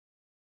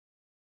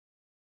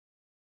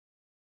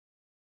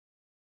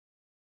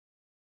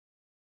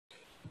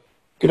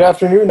Good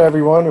afternoon,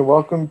 everyone, and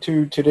welcome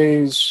to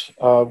today's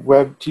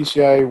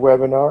TCIA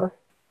webinar,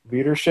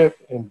 Leadership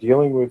and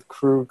Dealing with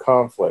Crew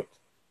Conflict.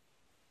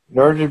 In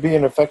order to be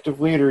an effective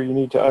leader, you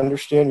need to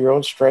understand your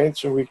own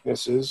strengths and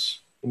weaknesses,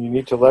 and you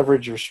need to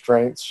leverage your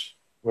strengths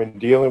when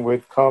dealing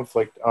with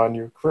conflict on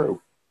your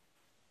crew.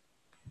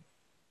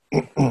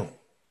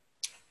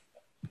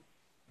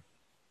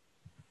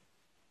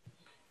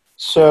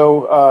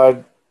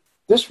 So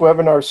this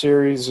webinar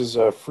series is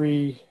a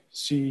free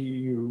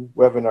CEU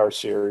webinar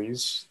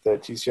series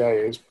that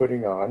TCIA is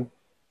putting on.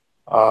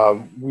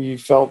 We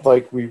felt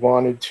like we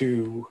wanted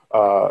to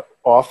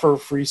offer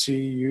free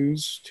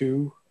CEUs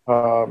to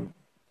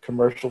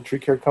commercial tree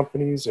care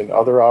companies and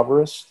other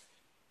arborists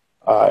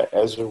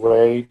as a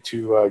way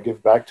to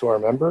give back to our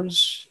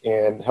members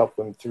and help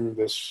them through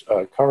this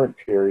current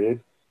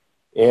period.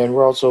 And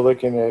we're also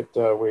looking at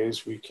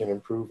ways we can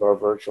improve our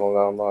virtual and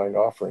online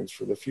offerings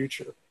for the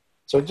future.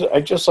 So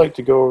I'd just like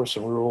to go over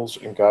some rules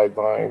and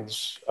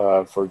guidelines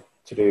for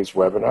today's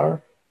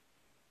webinar.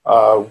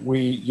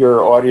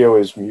 Your audio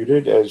is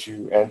muted as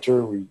you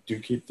enter. We do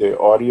keep the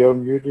audio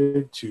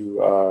muted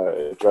to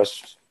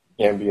address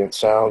ambient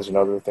sounds and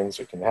other things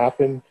that can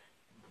happen.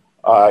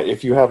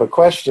 If you have a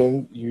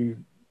question, you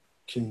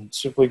can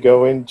simply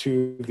go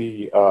into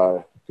the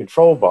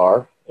control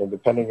bar, and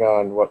depending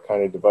on what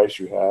kind of device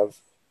you have,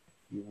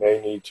 you may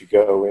need to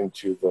go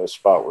into the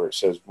spot where it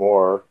says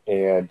more,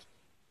 and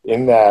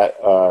in that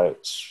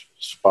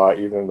spot,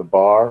 either in the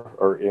bar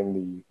or in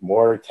the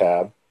more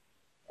tab,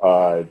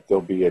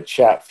 there'll be a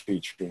chat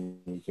feature, and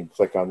you can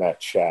click on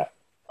that chat.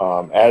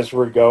 As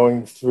we're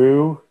going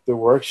through the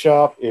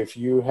workshop, if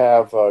you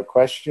have a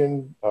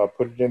question,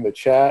 put it in the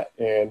chat,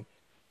 and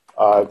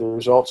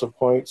there's also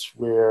points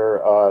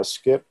where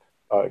Skip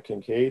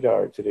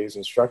Kinkaid, today's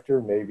instructor,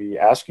 may be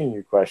asking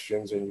you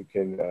questions, and you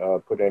can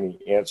put any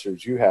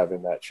answers you have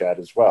in that chat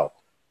as well.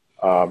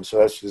 So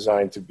that's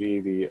designed to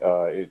be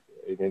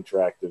an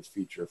interactive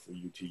feature for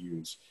you to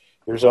use.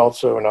 There's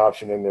also an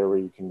option in there where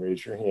you can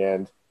raise your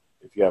hand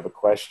if you have a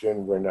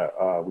question. We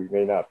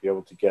may not be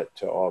able to get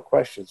to all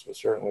questions, but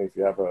certainly if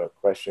you have a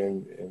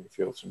question and you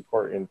feel it's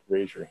important,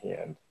 raise your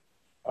hand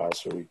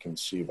so we can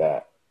see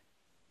that.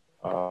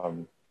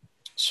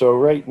 So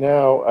right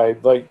now,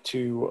 I'd like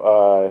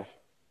to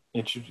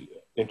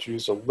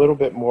introduce a little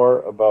bit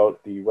more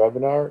about the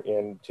webinar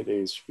and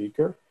today's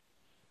speaker.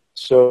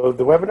 So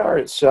the webinar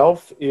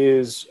itself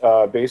is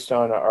based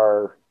on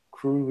our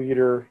Crew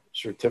Leader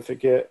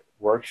Certificate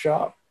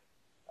workshop.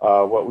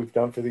 What we've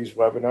done for these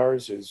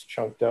webinars is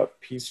chunked up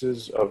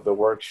pieces of the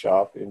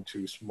workshop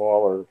into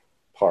smaller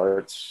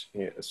parts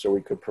so we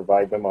could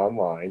provide them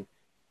online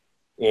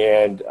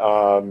and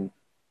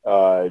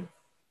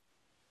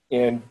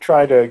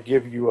try to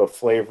give you a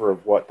flavor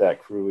of what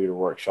that Crew Leader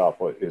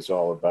workshop is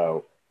all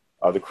about.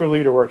 The Crew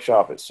Leader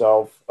workshop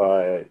itself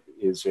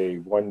is a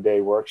one-day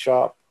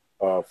workshop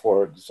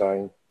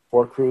designed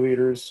for crew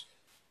leaders.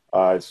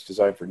 It's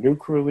designed for new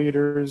crew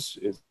leaders.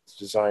 It's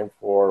designed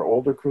for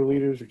older crew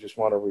leaders who just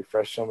want to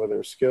refresh some of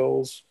their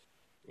skills.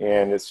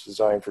 And it's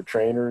designed for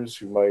trainers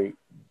who might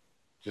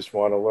just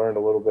want to learn a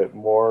little bit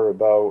more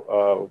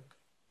about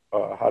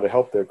how to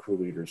help their crew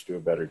leaders do a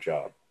better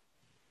job.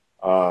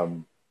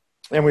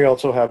 And we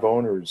also have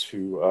owners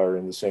who are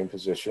in the same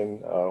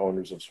position,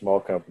 owners of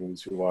small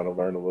companies who want to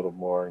learn a little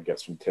more and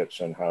get some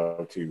tips on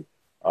how to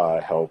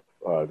help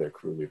their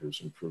crew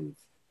leaders improve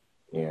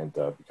and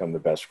become the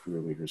best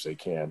crew leaders they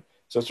can.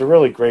 So it's a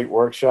really great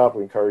workshop.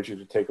 We encourage you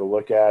to take a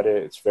look at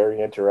it. It's very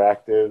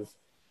interactive.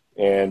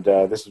 And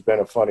this has been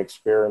a fun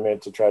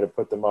experiment to try to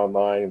put them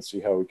online and see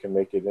how we can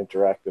make it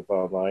interactive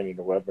online in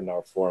a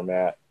webinar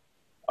format.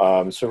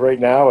 So right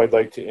now, I'd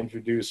like to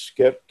introduce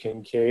Skip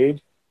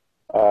Kinkaid.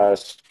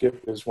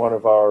 Skip is one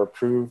of our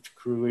approved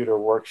Crew Leader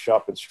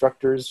Workshop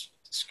instructors.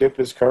 Skip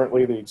is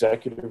currently the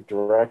Executive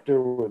Director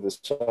with the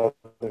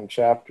Southern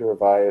Chapter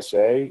of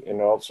ISA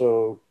and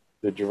also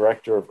the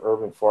Director of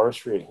Urban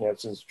Forestry at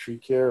Hanson's Tree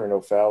Care in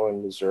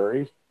O'Fallon,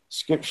 Missouri.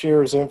 Skip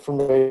shares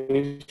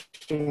information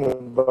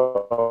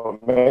about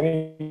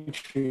many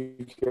tree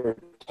care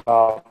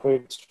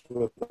topics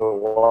with a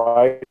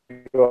wide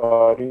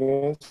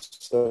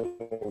audience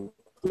that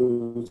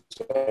includes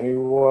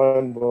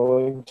anyone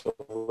willing to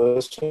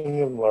listen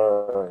and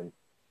learn.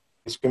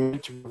 He's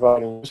committed to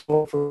providing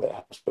useful for the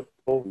hospital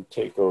to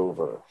take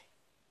over.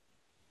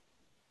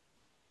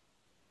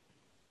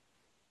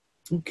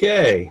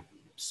 Okay,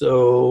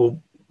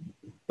 so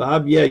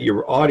Bob, yeah,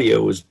 your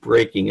audio was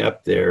breaking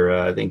up there.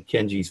 I think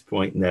Kenji's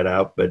pointing that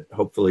out, but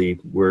hopefully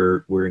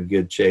we're in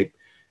good shape.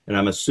 And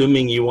I'm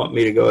assuming you want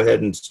me to go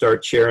ahead and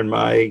start sharing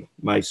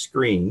my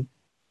screen.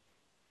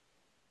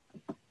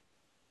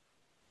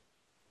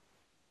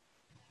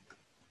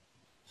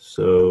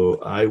 So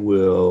I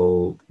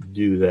will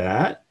do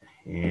that,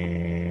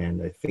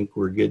 and I think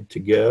we're good to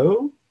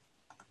go.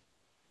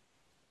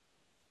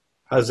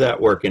 How's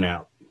that working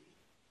out?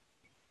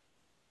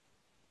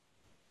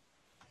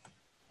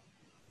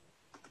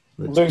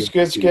 Looks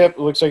good, Skip.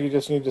 Looks like you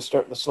just need to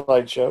start the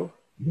slideshow.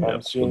 Yep,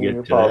 I'm seeing we'll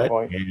your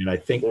PowerPoint. and I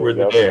think we're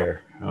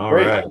there. All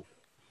right.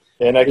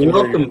 And I can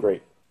hear you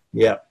great.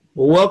 Yeah.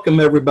 Well,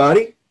 welcome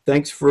everybody.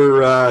 Thanks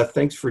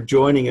for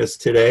joining us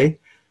today.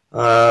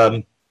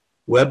 Um,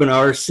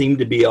 Webinars seem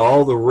to be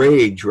all the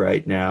rage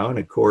right now, and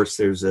of course,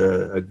 there's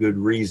a good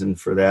reason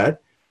for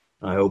that.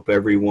 I hope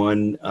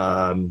everyone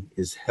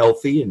is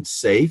healthy and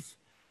safe,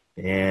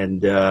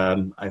 and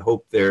I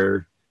hope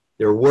they're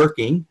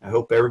working. I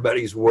hope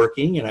everybody's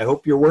working, and I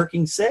hope you're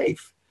working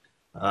safe.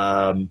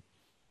 Um,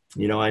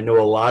 I know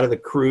a lot of the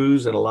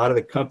crews and a lot of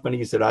the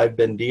companies that I've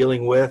been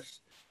dealing with,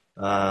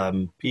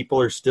 people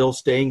are still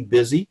staying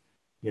busy.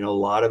 A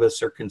lot of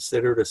us are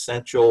considered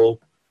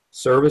essential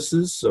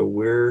services, so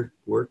we're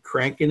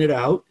cranking it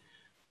out.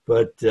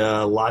 But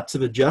lots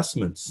of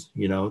adjustments,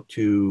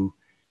 to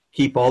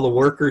keep all the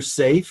workers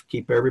safe,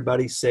 keep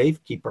everybody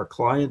safe, keep our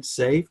clients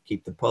safe,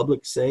 keep the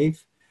public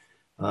safe,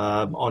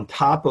 on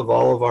top of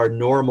all of our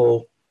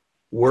normal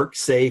work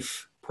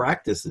safe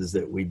practices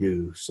that we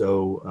do.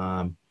 So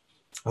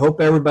I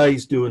hope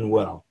everybody's doing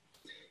well.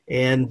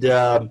 And,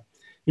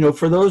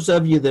 for those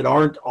of you that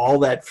aren't all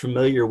that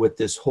familiar with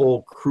this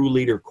whole crew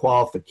leader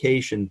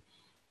qualification,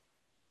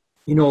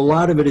 a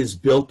lot of it is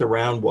built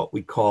around what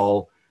we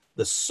call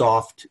the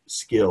soft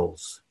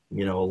skills.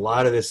 A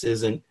lot of this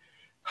isn't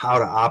how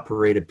to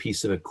operate a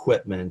piece of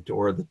equipment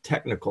or the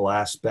technical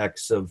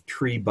aspects of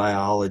tree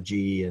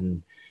biology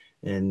and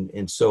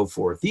so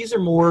forth. These are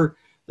more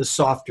the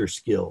softer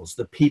skills,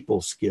 the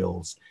people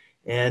skills.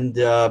 And,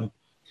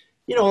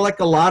 like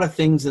a lot of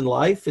things in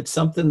life, it's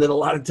something that a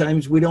lot of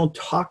times we don't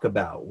talk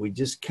about. We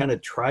just kind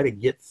of try to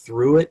get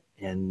through it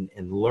and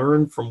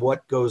learn from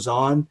what goes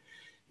on.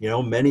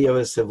 Many of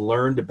us have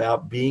learned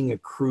about being a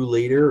crew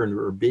leader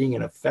or being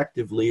an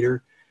effective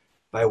leader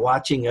by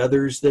watching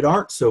others that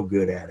aren't so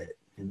good at it.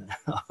 And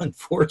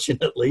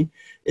unfortunately,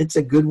 it's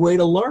a good way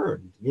to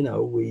learn.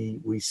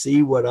 We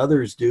see what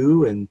others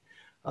do, and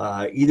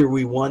either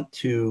we want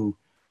to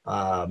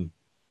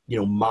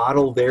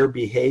model their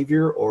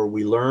behavior, or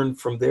we learn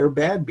from their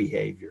bad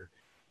behavior.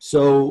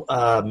 So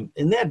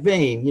in that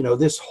vein,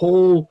 this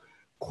whole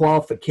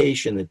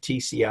qualification that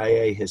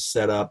TCIA has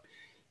set up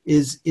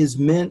is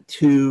meant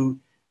to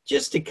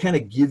just to kind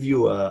of give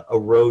you a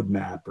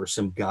roadmap or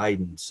some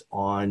guidance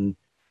on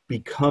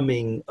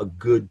becoming a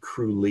good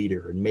crew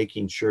leader and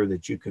making sure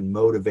that you can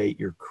motivate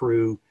your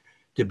crew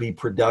to be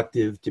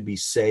productive, to be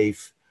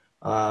safe,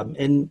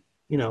 and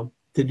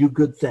to do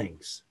good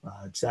things.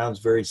 It sounds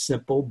very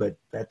simple, but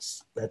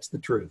that's the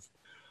truth.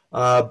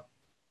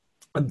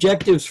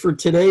 Objectives for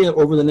today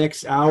over the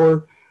next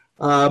hour.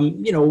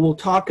 We'll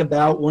talk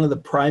about one of the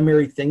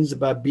primary things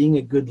about being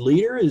a good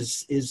leader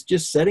is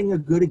just setting a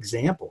good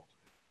example.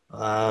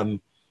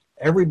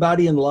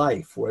 Everybody in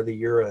life, whether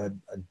you're a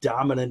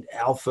dominant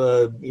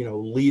alpha,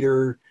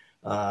 leader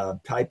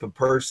type of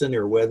person,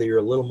 or whether you're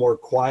a little more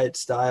quiet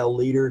style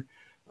leader,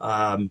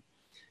 a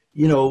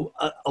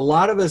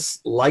lot of us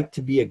like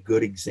to be a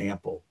good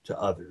example to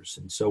others.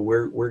 And so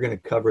we're going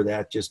to cover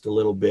that just a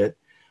little bit.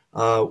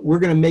 We're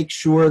going to make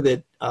sure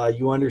that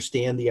you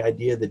understand the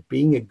idea that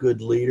being a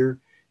good leader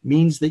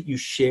means that you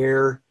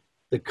share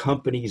the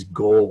company's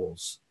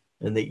goals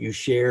and that you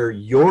share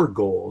your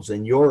goals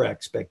and your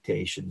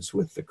expectations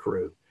with the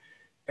crew.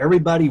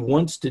 Everybody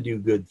wants to do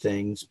good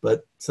things,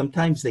 but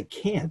sometimes they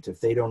can't if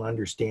they don't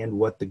understand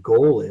what the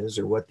goal is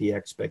or what the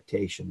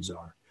expectations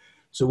are.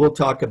 So we'll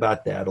talk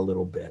about that a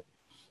little bit.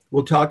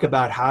 We'll talk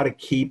about how to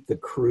keep the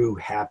crew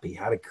happy,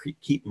 how to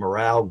keep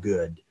morale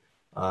good.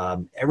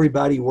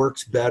 Everybody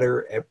works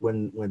better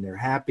when they're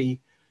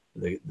happy.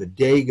 The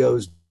day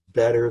goes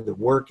better. The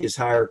work is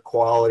higher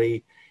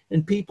quality,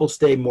 and people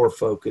stay more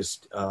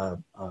focused,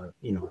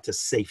 to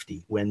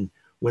safety when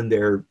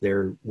their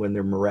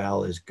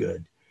morale is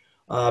good.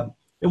 And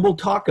we'll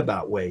talk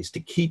about ways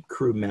to keep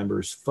crew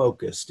members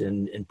focused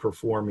and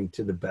performing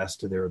to the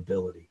best of their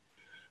ability.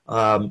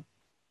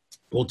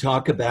 We'll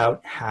talk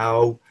about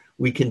how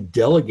we can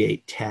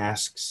delegate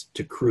tasks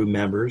to crew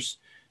members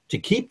to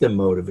keep them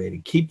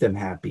motivated, keep them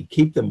happy,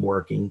 keep them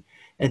working,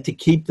 and to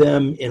keep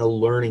them in a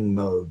learning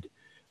mode.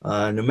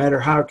 No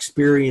matter how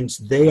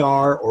experienced they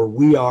are or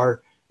we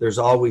are, there's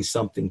always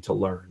something to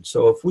learn.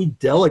 So if we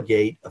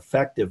delegate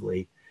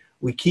effectively,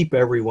 we keep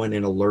everyone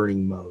in a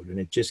learning mode, and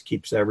it just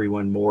keeps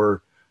everyone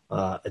more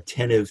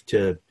attentive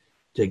to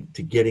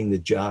getting the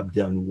job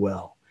done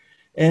well.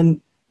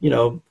 And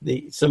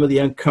some of the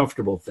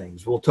uncomfortable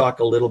things. We'll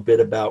talk a little bit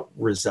about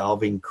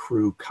resolving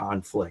crew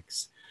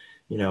conflicts.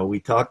 We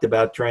talked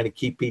about trying to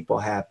keep people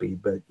happy,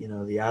 but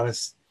the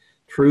honest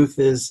truth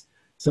is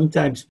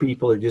sometimes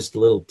people are just a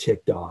little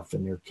ticked off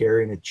and they're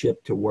carrying a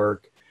chip to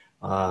work.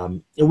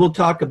 And we'll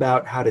talk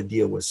about how to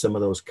deal with some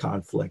of those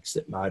conflicts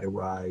that might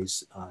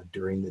arise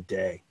during the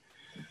day.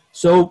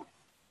 So,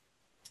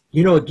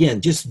 again,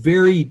 just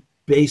very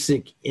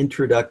basic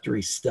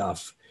introductory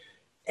stuff.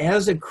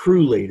 As a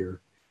crew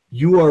leader,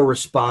 you are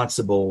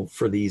responsible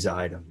for these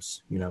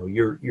items.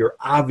 You're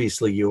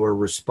obviously you are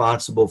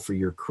responsible for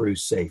your crew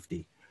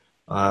safety.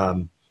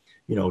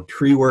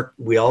 Tree work,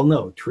 we all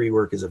know tree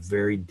work is a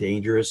very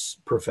dangerous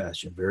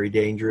profession, very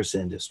dangerous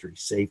industry.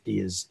 Safety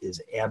is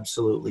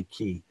absolutely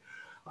key.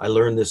 I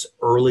learned this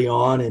early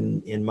on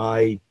in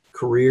my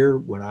career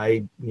when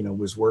I,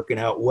 was working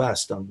out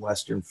west on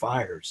Western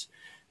fires.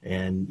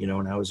 And,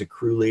 and I was a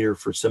crew leader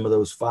for some of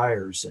those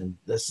fires. And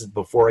this is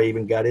before I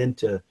even got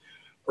into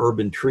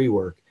urban tree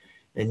work.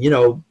 And,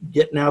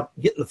 getting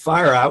the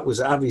fire out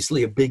was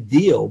obviously a big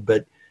deal,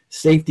 but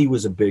safety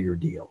was a bigger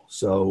deal.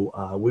 So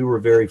we were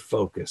very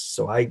focused.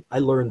 So I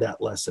learned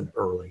that lesson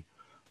early.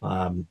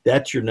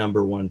 That's your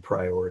number one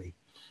priority.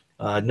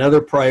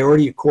 Another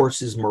priority, of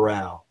course, is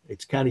morale.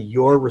 It's kind of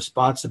your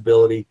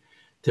responsibility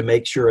to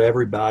make sure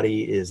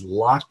everybody is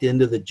locked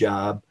into the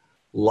job,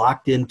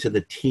 locked into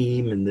the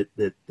team and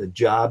the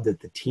job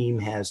that the team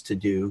has to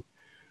do.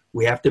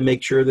 We have to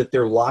make sure that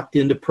they're locked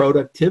into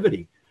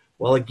productivity.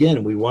 Well,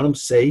 again, we want them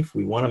safe.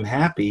 We want them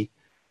happy.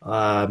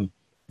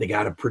 They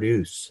got to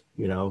produce.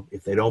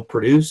 If they don't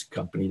produce,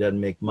 company doesn't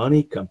make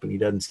money, company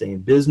doesn't stay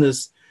in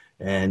business,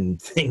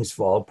 and things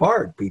fall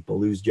apart. People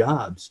lose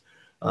jobs.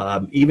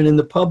 Even in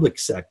the public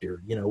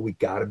sector, we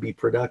got to be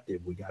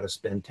productive. We got to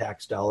spend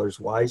tax dollars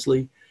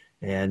wisely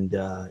and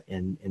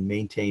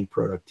maintain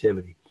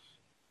productivity.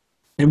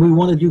 And we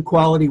want to do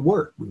quality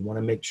work. We want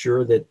to make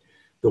sure that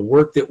the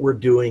work that we're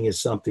doing is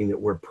something that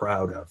we're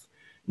proud of,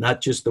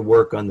 not just the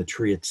work on the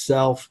tree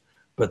itself,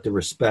 but the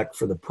respect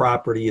for the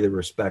property, the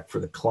respect for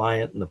the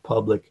client and the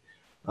public.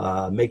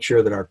 Make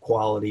sure that our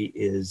quality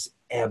is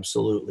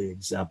absolutely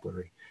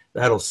exemplary.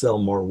 That'll sell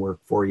more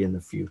work for you in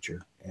the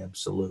future.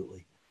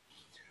 Absolutely.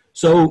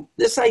 So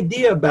this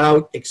idea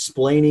about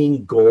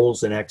explaining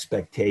goals and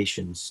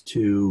expectations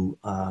to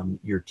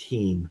your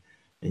team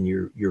and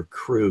your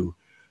crew,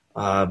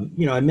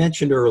 I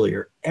mentioned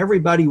earlier,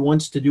 everybody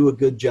wants to do a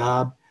good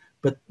job,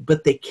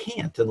 but they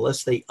can't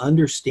unless they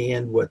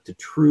understand what the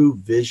true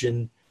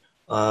vision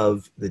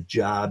of the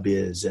job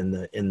is and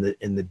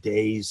the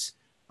day's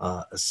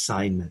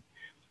assignment,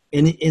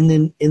 and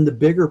then in the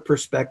bigger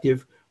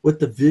perspective, what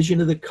the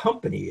vision of the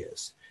company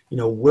is.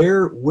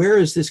 Where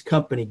is this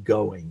company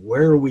going?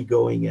 Where are we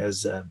going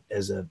as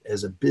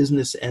a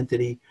business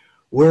entity?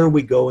 Where are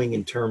we going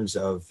in terms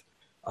of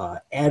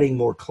adding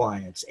more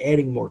clients,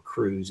 adding more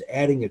crews,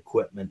 adding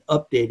equipment,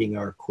 updating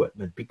our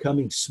equipment,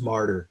 becoming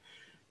smarter?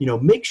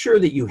 Make sure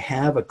that you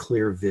have a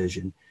clear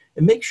vision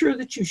and make sure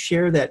that you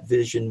share that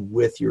vision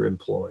with your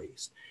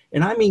employees.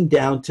 And I mean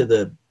down to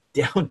the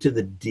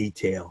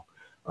detail.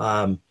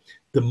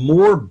 The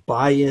more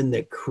buy-in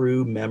that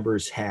crew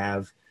members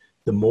have,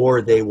 the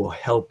more they will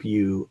help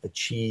you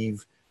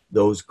achieve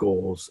those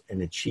goals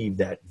and achieve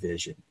that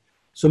vision.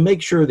 So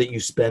make sure that you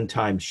spend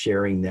time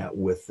sharing that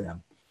with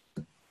them.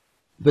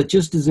 But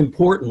just as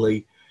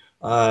importantly,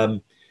 I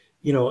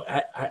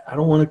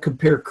don't want to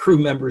compare crew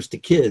members to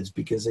kids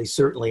because they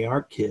certainly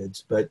aren't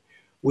kids, but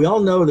we all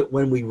know that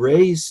when we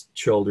raise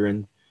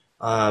children,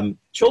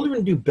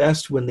 children do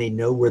best when they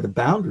know where the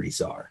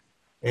boundaries are.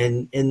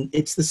 And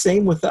it's the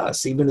same with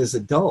us, even as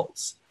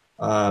adults.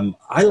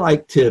 I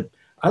like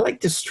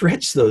to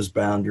stretch those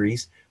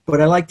boundaries, but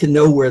I like to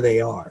know where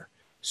they are.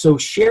 So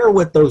share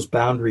what those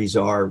boundaries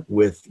are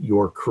with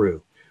your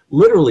crew.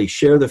 Literally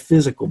share the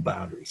physical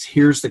boundaries.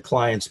 Here's the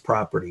client's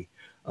property.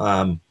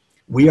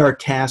 We are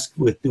tasked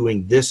with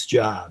doing this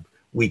job.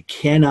 We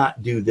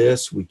cannot do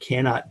this. We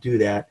cannot do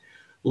that.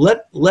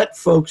 Let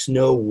folks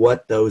know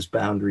what those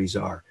boundaries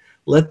are.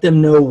 Let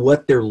them know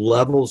what their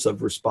levels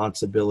of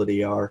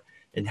responsibility are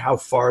and how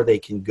far they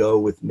can go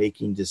with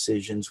making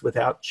decisions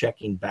without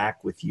checking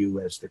back with you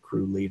as the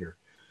crew leader.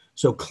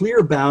 So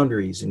clear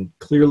boundaries and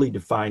clearly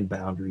defined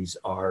boundaries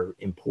are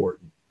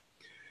important.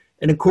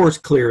 And of course,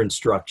 clear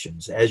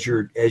instructions. As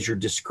you're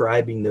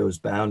describing those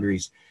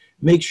boundaries,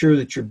 make sure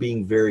that you're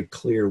being very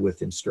clear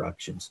with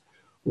instructions.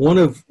 One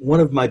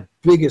of my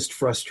biggest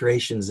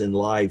frustrations in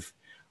life,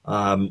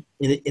 and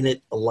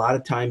it a lot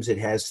of times it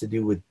has to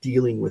do with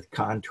dealing with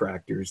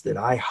contractors that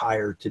I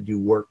hire to do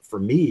work for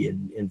me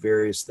in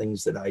various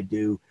things that I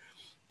do,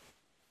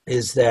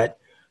 is that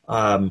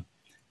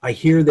I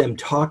hear them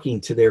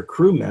talking to their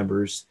crew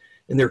members,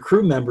 and their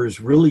crew members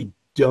really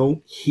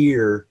don't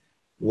hear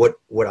what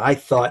I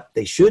thought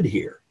they should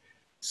hear.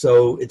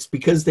 So it's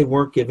because they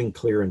weren't giving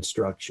clear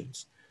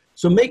instructions.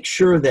 So make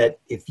sure that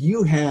if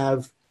you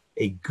have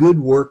a good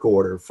work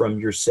order from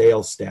your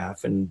sales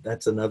staff, and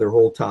that's another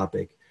whole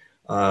topic,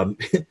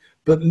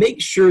 but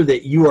make sure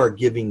that you are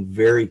giving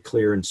very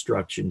clear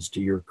instructions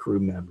to your crew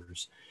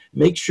members.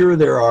 Make sure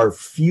there are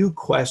few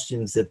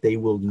questions that they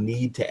will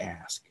need to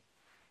ask.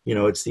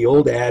 It's the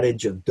old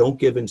adage of don't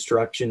give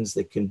instructions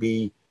that can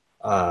be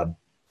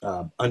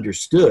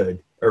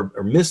understood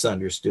or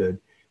misunderstood.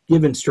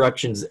 Give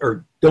instructions,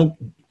 or don't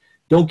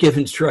give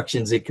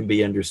instructions that can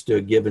be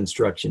understood. Give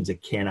instructions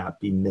that cannot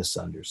be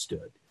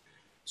misunderstood.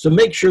 So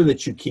make sure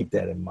that you keep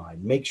that in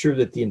mind. Make sure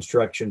that the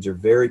instructions are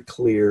very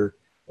clear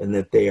and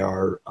that they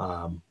are,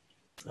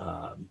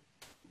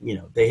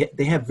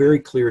 they have very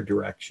clear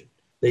direction.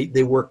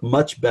 They work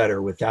much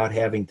better without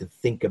having to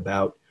think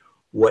about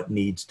what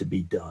needs to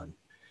be done.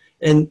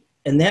 And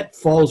that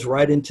falls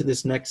right into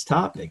this next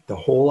topic, the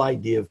whole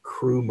idea of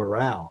crew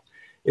morale.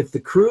 If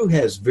the crew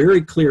has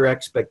very clear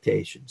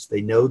expectations,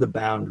 they know the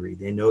boundary,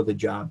 they know the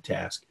job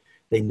task,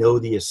 they know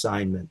the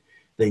assignment,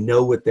 They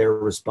know what their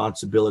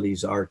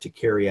responsibilities are to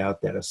carry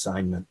out that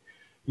assignment.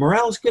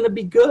 Morale is going to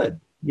be good.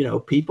 You know,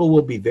 people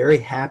will be very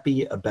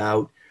happy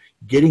about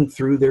getting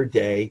through their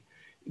day.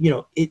 You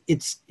know,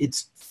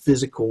 it's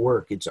physical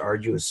work. It's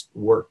arduous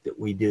work that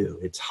we do.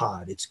 It's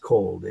hot. It's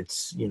cold.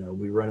 It's, you know,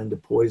 we run into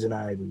poison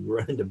ivy. We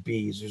run into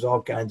bees. There's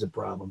all kinds of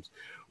problems.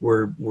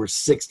 We're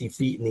 60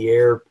 feet in the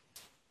air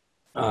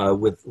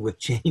with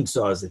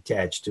chainsaws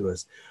attached to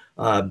us.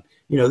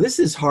 You know, this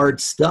is hard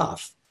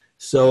stuff.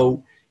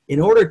 So in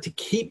order to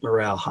keep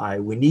morale high,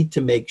 we need to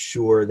make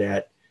sure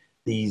that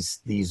these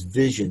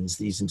visions,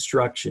 these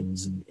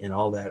instructions, and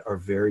all that are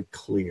very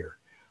clear.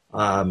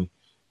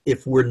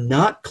 If we're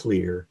not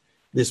clear,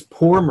 this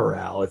poor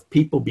morale, if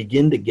people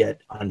begin to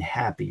get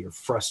unhappy or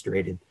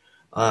frustrated,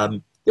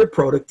 their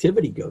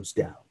productivity goes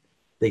down.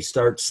 They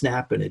start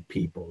snapping at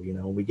people, you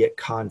know, we get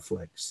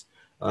conflicts.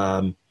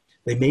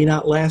 They may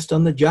not last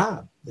on the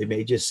job. They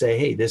may just say,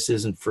 hey, this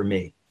isn't for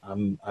me.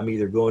 I'm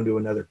either going to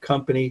another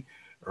company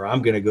or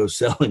I'm going to go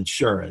sell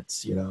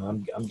insurance. You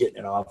know, I'm getting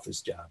an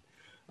office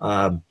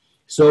job.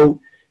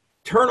 So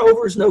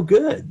turnover is no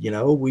good. You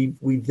know,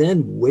 we've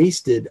then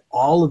wasted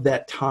all of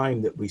that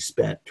time that we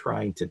spent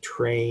trying to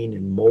train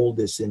and mold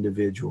this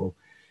individual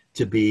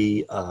to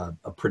be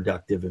a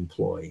productive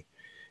employee.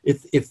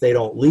 If they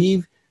don't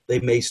leave, they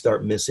may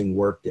start missing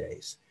work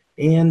days.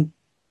 And,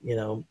 you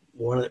know,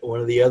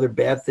 one of the other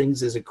bad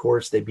things is, of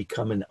course, they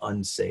become an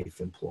unsafe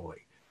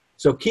employee.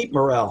 So keep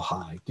morale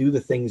high. Do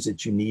the things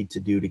that you need to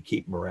do to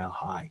keep morale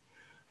high.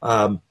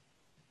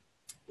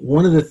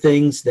 One of the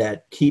things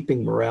that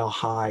keeping morale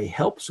high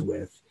helps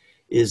with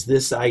is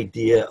this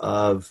idea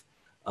of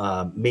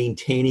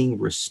maintaining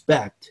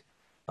respect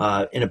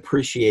and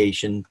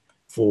appreciation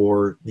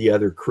for the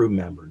other crew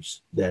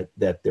members that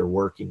they're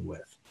working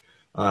with.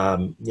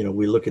 You know,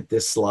 we look at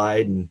this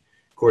slide, and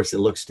of course, it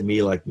looks to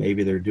me like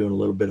maybe they're doing a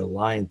little bit of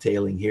lion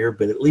tailing here,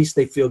 but at least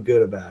they feel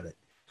good about it.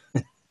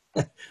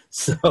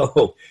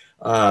 So,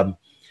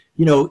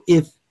 you know,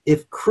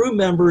 if crew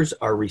members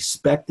are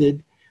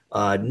respected,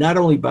 not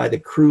only by the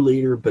crew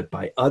leader, but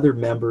by other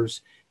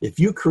members, if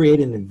you create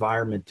an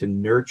environment to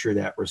nurture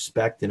that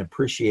respect and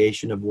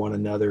appreciation of one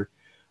another,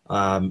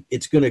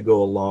 it's going to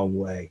go a long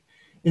way.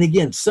 And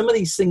again, some of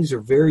these things are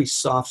very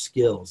soft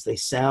skills. They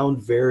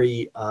sound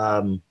very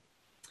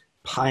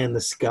pie in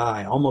the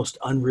sky, almost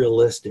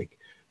unrealistic.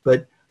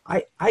 But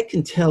I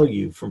can tell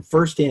you from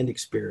firsthand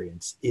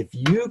experience, if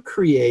you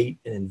create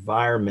an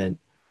environment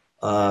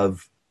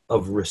of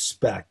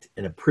respect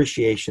and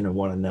appreciation of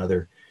one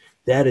another,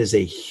 that is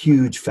a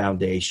huge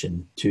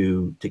foundation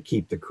to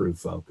keep the crew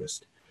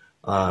focused.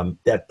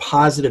 That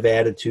positive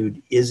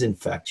attitude is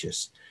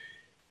infectious.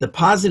 The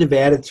positive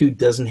attitude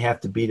doesn't have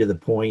to be to the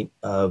point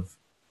of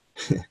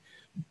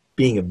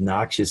being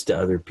obnoxious to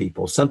other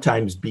people.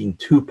 Sometimes being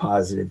too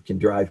positive can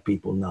drive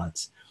people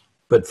nuts.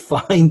 But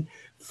find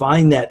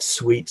that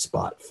sweet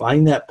spot.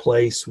 Find that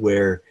place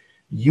where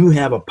you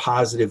have a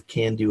positive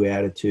can-do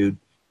attitude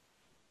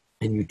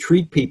and you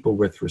treat people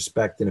with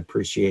respect and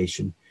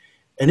appreciation,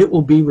 and it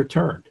will be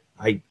returned.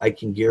 I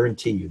can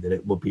guarantee you that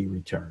it will be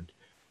returned.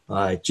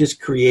 It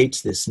just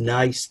creates this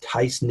nice,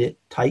 tight-knit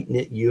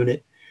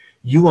unit.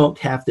 You won't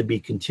have to be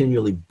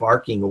continually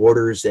barking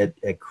orders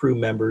at crew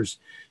members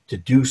to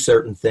do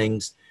certain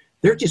things.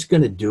 They're just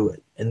going to do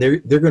it. And they're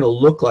going to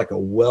look like a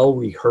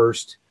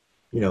well-rehearsed,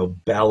 you know,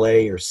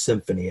 ballet or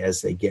symphony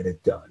as they get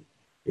it done.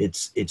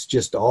 It's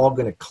just all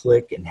going to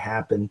click and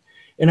happen.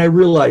 And I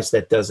realize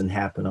that doesn't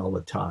happen all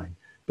the time,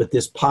 but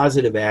this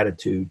positive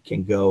attitude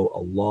can go a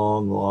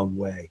long, long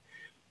way.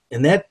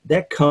 And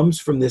that comes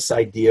from this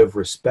idea of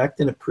respect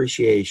and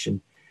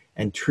appreciation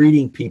and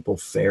treating people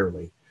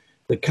fairly.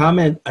 The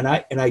comment, and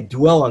I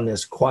dwell on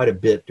this quite a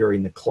bit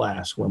during the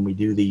class when we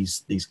do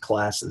these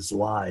classes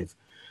live.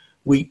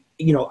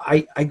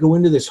 I go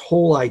into this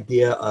whole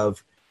idea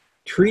of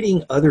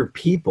treating other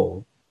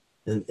people,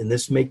 and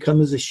this may come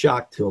as a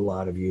shock to a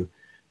lot of you,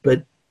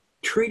 but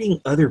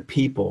treating other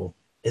people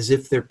as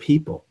if they're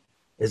people,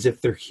 as if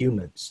they're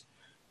humans.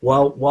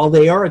 While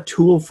they are a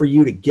tool for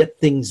you to get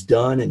things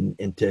done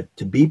and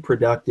to be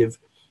productive,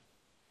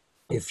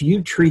 if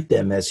you treat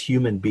them as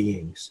human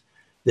beings,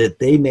 that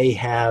they may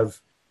have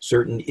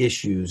certain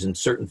issues and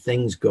certain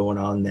things going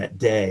on that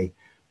day,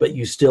 but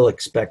you still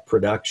expect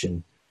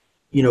production.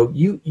 You know,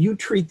 you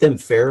treat them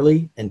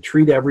fairly and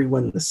treat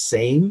everyone the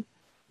same,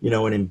 you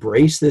know, and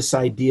embrace this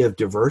idea of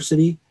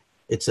diversity.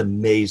 It's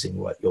amazing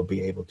what you'll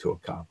be able to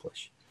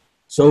accomplish.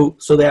 So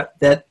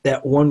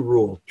that one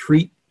rule,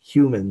 treat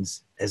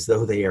humans as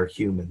though they are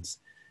humans.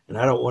 And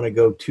I don't want to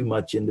go too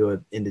much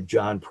into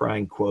John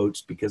Prine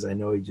quotes because I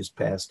know he just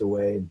passed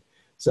away and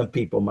some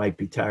people might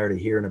be tired of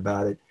hearing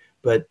about it,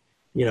 but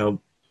you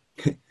know,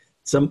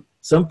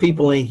 some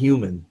people ain't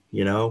human,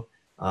 you know,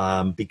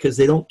 because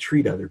they don't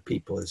treat other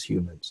people as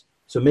humans.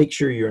 So make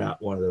sure you're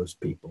not one of those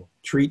people.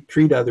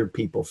 Treat other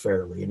people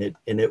fairly,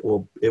 and it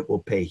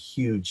will pay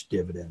huge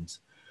dividends.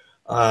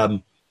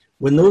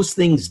 When those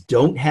things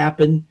don't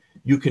happen,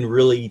 you can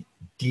really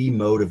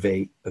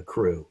demotivate a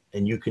crew,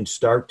 and you can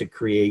start to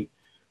create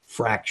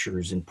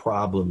fractures and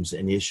problems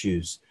and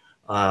issues.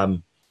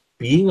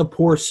 being a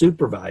poor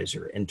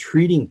supervisor and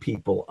treating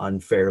people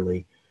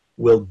unfairly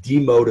will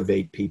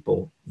demotivate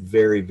people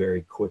very,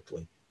 very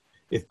quickly.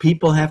 If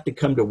people have to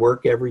come to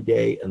work every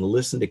day and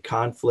listen to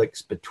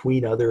conflicts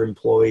between other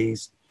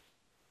employees,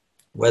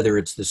 whether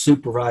it's the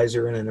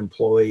supervisor and an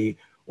employee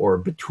or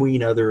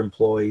between other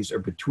employees or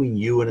between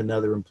you and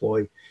another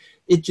employee,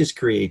 it just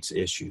creates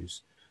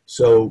issues.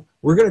 So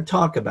we're going to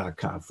talk about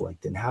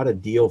conflict and how to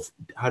deal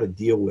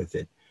with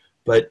it,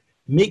 but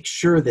make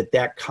sure that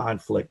that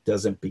conflict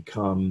doesn't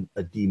become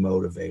a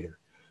demotivator.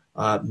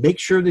 Make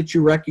sure that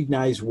you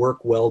recognize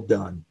work well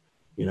done.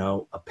 You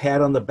know, a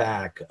pat on the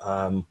back,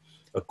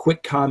 a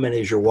quick comment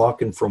as you're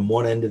walking from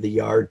one end of the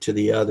yard to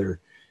the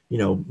other. You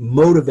know,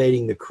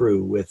 motivating the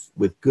crew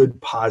with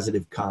good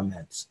positive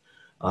comments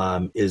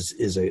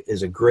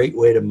is a great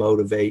way to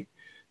motivate.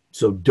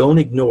 So don't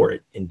ignore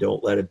it and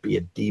don't let it be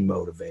a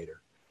demotivator.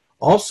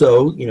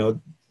 Also, you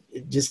know,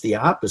 just the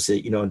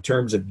opposite, you know, in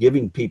terms of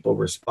giving people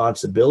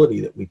responsibility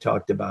that we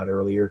talked about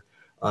earlier,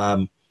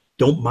 don't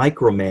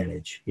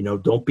micromanage, you know,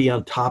 don't be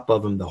on top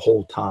of them the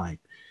whole time.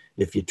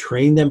 If you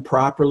train them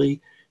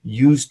properly,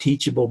 use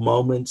teachable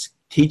moments,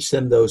 teach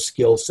them those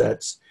skill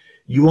sets,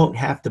 you won't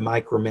have to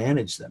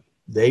micromanage them.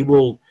 They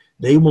will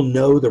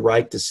know the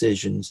right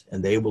decisions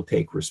and they will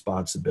take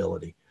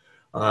responsibility.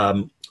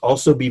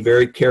 Also be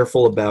very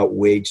careful about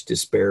wage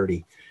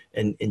disparity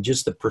and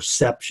just the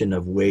perception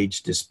of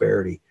wage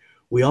disparity.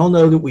 We all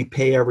know that we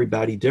pay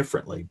everybody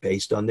differently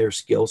based on their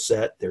skill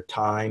set, their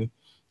time,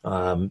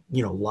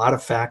 you know, a lot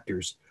of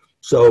factors.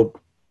 So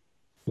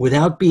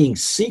without being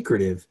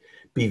secretive,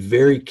 be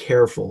very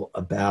careful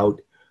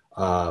about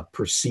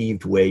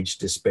perceived wage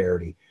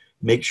disparity.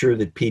 Make sure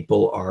that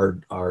people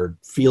are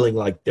feeling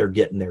like they're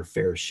getting their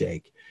fair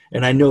shake.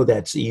 And I know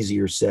that's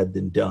easier said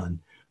than done,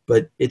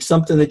 but it's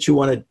something that you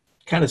want to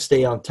kind of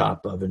stay on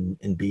top of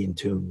and be in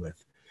tune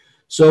with.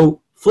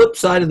 So flip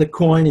side of the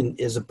coin, and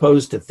as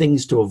opposed to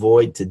things to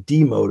avoid to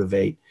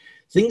demotivate,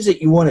 things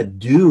that you want to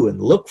do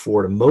and look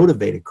for to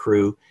motivate a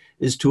crew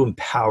is to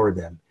empower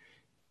them.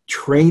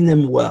 Train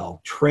them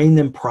well, train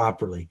them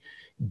properly,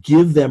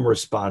 give them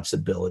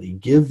responsibility,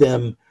 give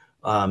them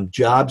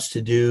jobs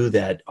to do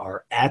that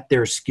are at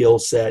their skill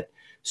set,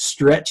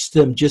 stretch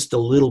them just a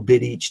little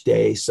bit each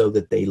day so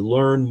that they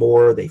learn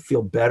more, they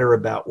feel better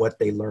about what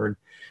they learn.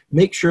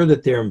 Make sure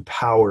that they're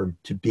empowered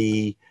to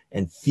be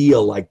and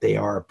feel like they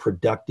are a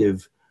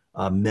productive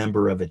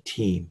member of a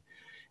team.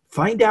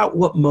 Find out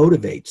what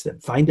motivates them.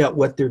 Find out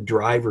what their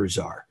drivers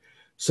are.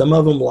 Some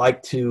of them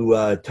like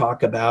to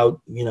talk about,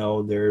 you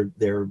know,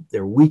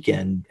 their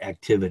weekend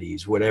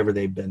activities, whatever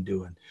they've been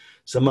doing.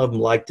 Some of them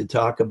like to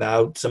talk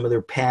about some of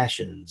their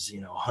passions, you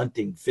know,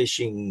 hunting,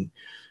 fishing,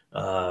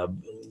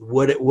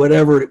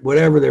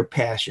 whatever their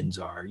passions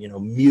are, you know,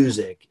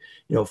 music.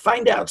 You know,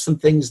 find out some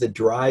things that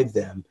drive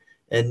them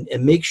and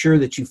make sure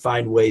that you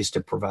find ways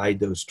to provide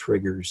those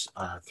triggers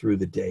through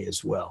the day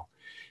as well.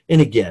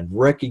 And again,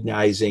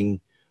 recognizing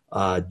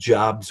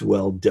jobs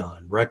well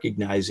done,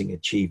 recognizing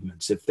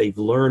achievements. If they've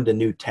learned a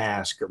new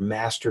task or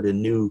mastered a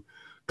new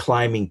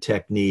climbing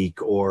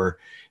technique, or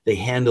they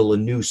handle a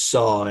new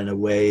saw in a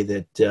way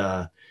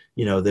that,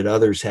 you know, that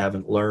others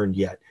haven't learned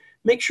yet,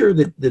 make sure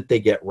that they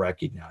get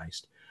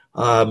recognized.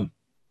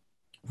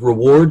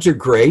 Rewards are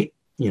great.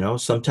 You know,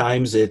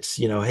 sometimes it's,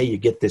 you know, hey, you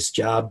get this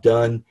job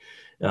done,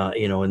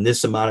 you know, in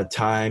this amount of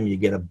time, you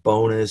get a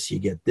bonus, you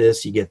get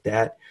this, you get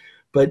that.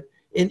 But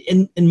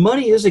and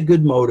money is a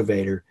good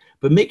motivator,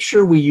 but make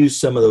sure we use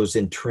some of those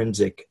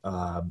intrinsic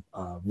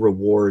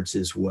rewards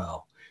as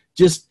well.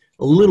 Just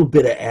a little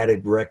bit of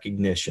added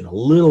recognition, a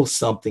little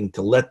something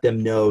to let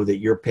them know that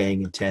you're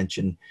paying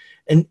attention,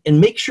 and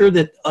make sure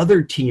that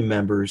other team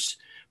members,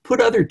 put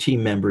other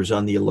team members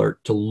on the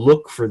alert to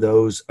look for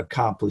those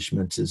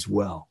accomplishments as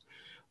well.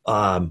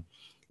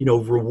 You know,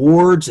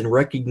 rewards and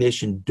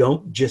recognition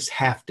don't just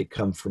have to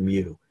come from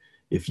you.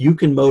 If you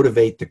can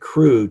motivate the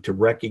crew to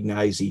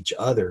recognize each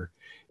other,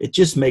 it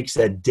just makes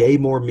that day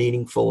more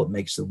meaningful. It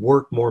makes the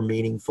work more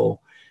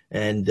meaningful,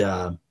 and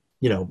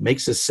you know,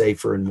 makes us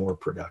safer and more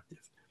productive.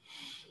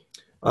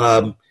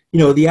 You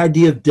know, the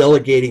idea of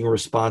delegating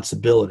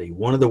responsibility.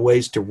 One of the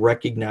ways to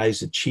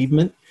recognize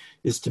achievement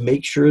is to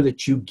make sure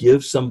that you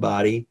give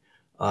somebody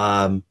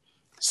some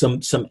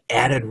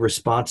added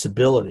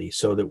responsibility,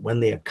 so that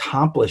when they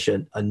accomplish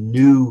a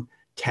new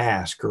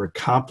task or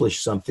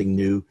accomplish something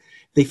new,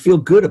 they feel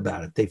good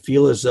about it. They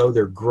feel as though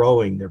they're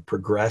growing, they're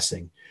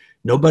progressing.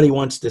 Nobody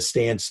wants to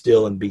stand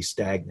still and be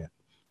stagnant.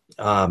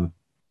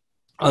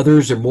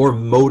 Others are more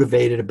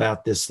motivated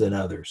about this than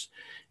others.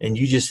 And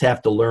you just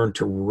have to learn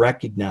to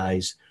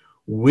recognize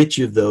which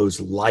of those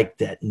like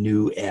that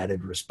new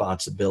added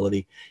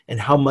responsibility and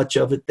how much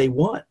of it they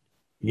want.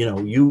 You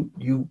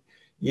know,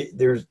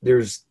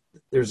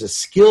 there's a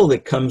skill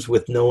that comes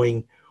with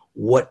knowing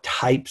what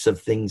types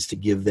of things to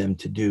give them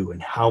to do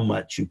and how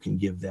much you can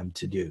give them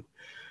to do.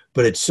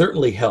 But it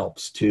certainly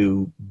helps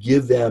to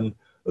give them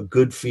a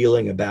good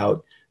feeling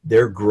about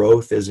their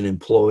growth as an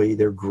employee,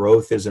 their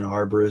growth as an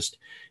arborist.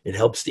 It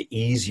helps to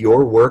ease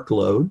your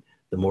workload.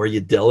 The more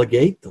you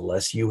delegate, the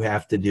less you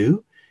have to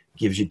do.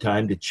 gives you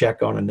time to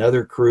check on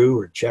another crew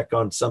or check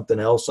on something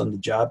else on the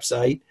job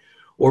site,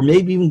 or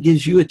maybe even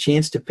gives you a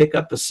chance to pick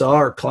up a saw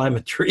or climb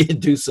a tree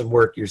and do some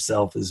work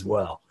yourself as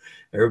well.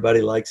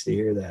 Everybody likes to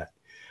hear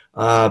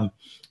that.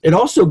 It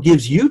also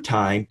gives you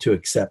time to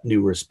accept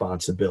new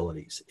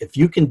responsibilities. If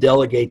you can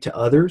delegate to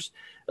others,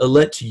 it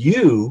lets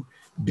you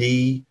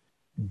be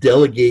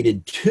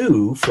delegated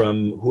to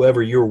from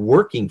whoever you're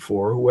working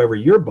for, whoever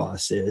your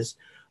boss is,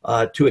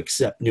 to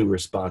accept new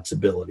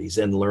responsibilities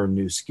and learn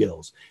new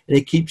skills. And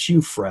it keeps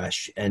you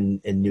fresh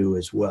and new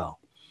as well.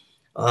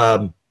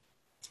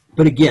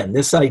 But again,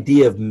 this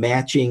idea of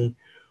matching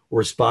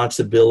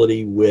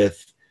responsibility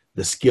with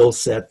the skill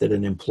set that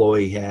an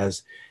employee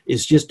has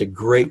is just a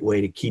great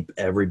way to keep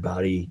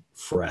everybody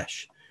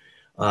fresh.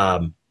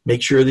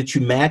 Make sure that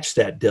you match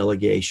that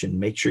delegation.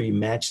 Make sure you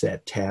match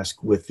that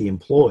task with the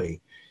employee.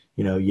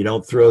 You know, you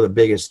don't throw the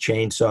biggest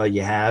chainsaw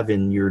you have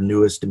in your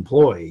newest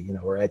employee, you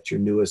know, or at your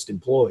newest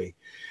employee.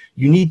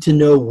 You need to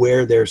know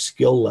where their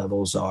skill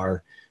levels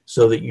are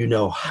so that you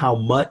know how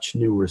much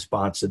new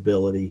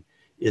responsibility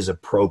is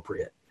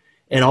appropriate.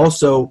 And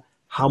also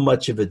how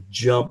much of a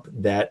jump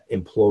that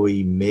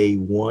employee may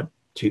want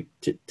to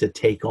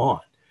take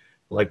on.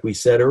 Like we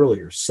said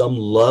earlier, some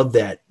love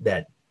that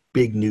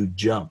big new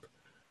jump.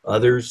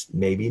 Others,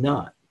 maybe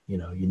not. You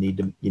know, you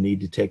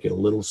need to take it a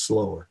little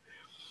slower.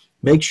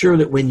 Make sure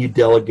that when you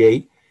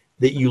delegate,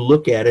 that you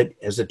look at it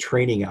as a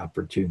training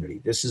opportunity.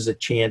 This is a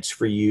chance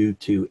for you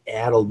to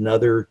add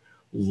another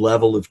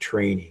level of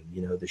training.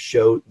 You know,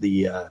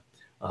 the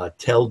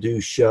tell,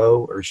 do,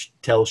 show, or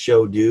tell,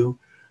 show, do.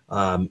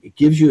 It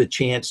gives you a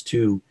chance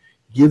to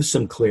give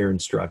some clear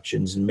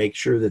instructions and make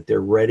sure that they're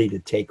ready to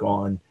take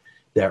on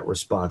that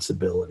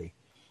responsibility.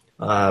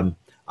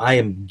 I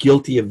am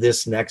guilty of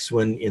this next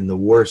one in the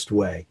worst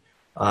way.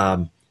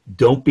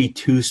 Don't be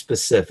too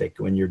specific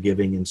when you're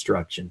giving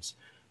instructions.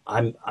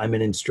 I'm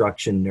an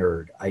instruction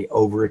nerd. I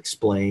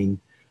over-explain,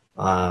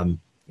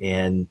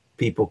 and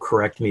people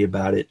correct me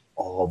about it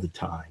all the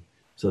time.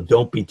 So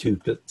don't be too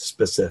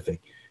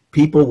specific.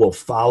 People will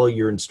follow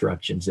your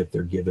instructions if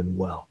they're given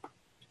well.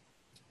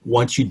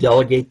 Once you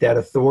delegate that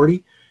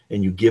authority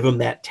and you give them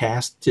that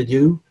task to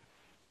do,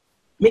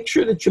 make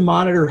sure that you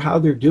monitor how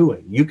they're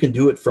doing. You can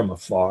do it from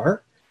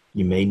afar.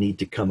 You may need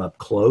to come up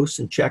close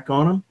and check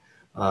on them.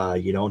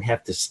 You don't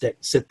have to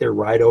sit there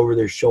right over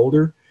their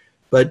shoulder,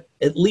 but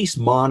at least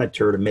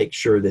monitor to make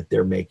sure that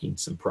they're making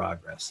some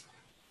progress.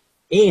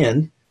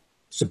 And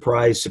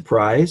surprise,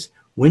 surprise,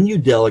 when you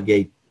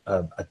delegate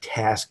a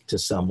task to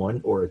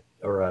someone or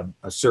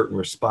a certain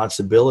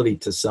responsibility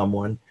to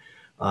someone,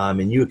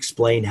 and you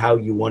explain how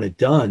you want it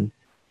done,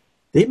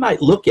 they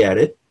might look at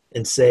it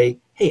and say,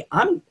 hey,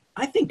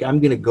 I think I'm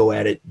going to go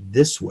at it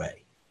this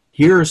way.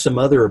 Here are some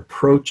other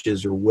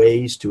approaches or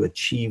ways to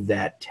achieve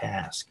that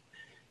task.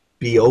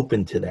 Be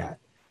open to that.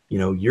 You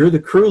know, you're the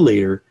crew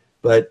leader,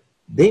 but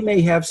they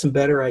may have some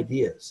better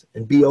ideas,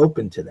 and be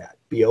open to that.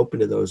 Be open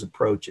to those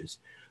approaches.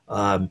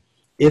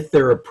 If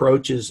their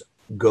approaches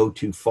go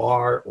too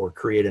far or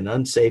create an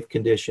unsafe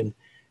condition,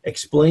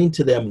 explain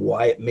to them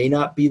why it may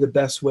not be the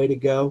best way to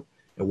go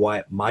and why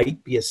it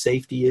might be a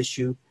safety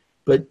issue.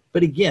 But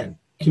again,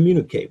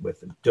 communicate with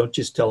them. Don't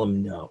just tell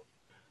them no.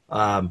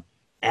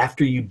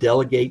 After you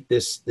delegate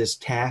this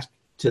task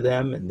to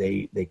them and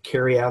they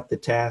carry out the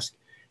task,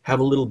 have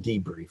a little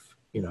debrief.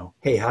 You know,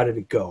 hey, how did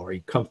it go? Are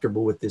you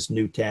comfortable with this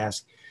new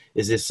task?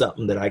 Is this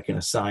something that I can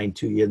assign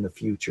to you in the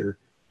future?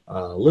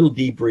 A little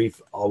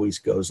debrief always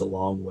goes a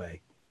long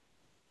way.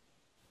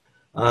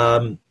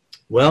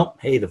 Well,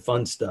 hey, the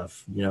fun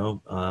stuff, you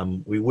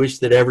know, we wish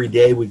that every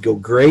day would go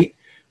great.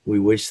 We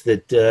wish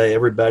that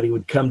everybody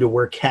would come to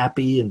work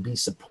happy and be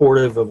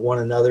supportive of one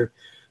another.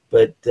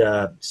 But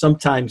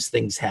sometimes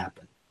things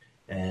happen.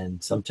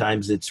 And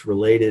sometimes it's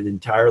related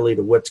entirely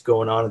to what's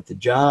going on at the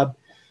job.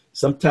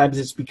 Sometimes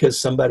it's because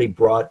somebody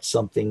brought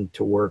something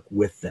to work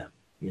with them,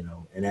 you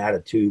know, an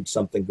attitude,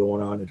 something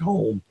going on at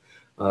home.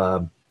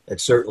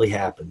 It certainly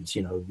happens.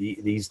 You know,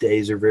 these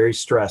days are very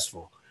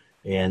stressful.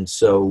 And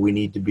so we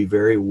need to be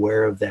very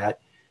aware of that.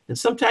 And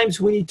sometimes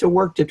we need to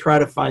work to try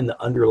to find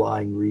the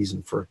underlying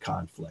reason for a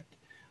conflict.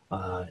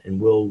 And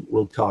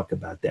we'll talk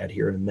about that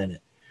here in a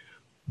minute.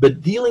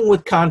 But dealing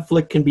with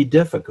conflict can be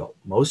difficult.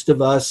 Most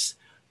of us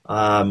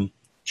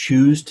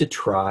choose to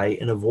try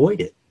and avoid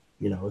it.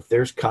 You know, if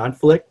there's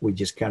conflict, we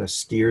just kind of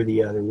steer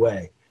the other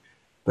way.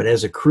 But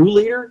as a crew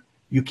leader,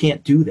 you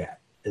can't do that.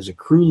 As a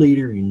crew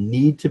leader, you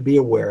need to be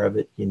aware of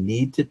it. You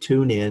need to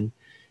tune in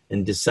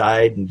and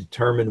decide and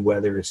determine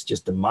whether it's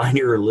just a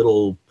minor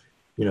little,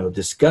 you know,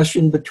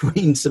 discussion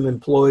between some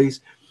employees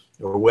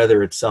or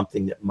whether it's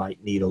something that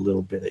might need a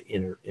little bit of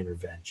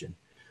intervention.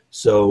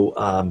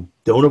 So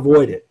don't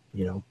avoid it.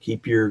 You know,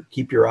 keep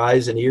your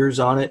eyes and ears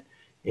on it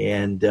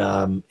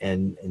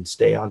and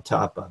stay on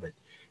top of it.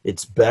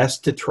 It's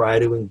best to try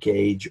to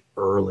engage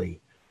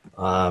early.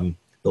 The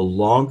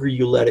longer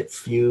you let it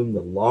fume,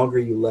 the longer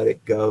you let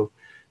it go,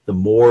 the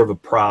more of a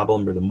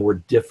problem or the more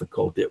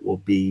difficult it will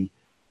be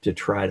to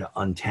try to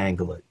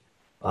untangle it.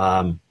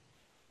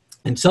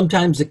 And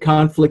sometimes the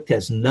conflict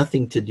has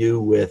nothing to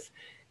do with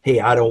hey,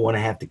 I don't want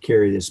to have to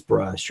carry this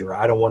brush, or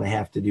I don't want to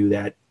have to do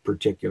that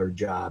particular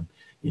job.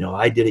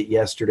 I did it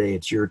yesterday.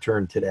 It's your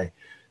turn today.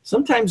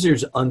 Sometimes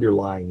there's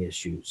underlying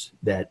issues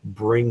that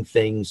bring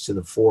things to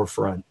the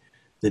forefront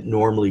that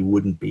normally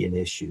wouldn't be an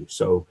issue.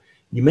 So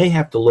you may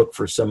have to look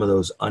for some of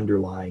those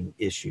underlying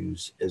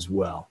issues as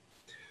well.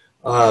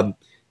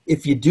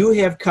 If you do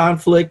have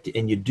conflict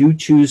and you do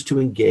choose to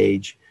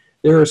engage,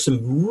 there are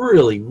some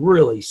really,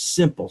 really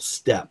simple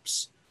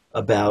steps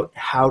about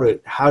how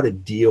to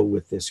deal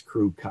with this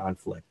crew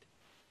conflict.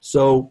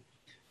 So,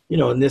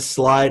 in this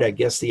slide, I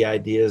guess the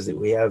idea is that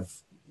we have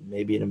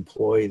maybe an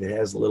employee that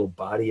has a little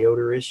body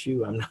odor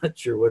issue. I'm not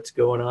sure what's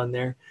going on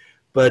there,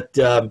 but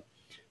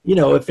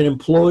if an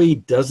employee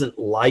doesn't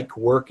like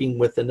working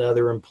with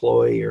another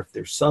employee, or if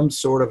there's some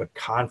sort of a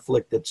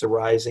conflict that's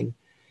arising,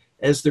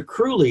 as the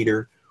crew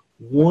leader,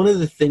 one of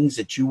the things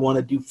that you want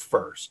to do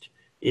first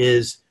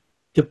is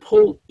to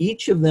pull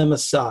each of them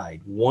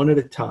aside one at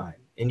a time.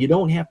 And you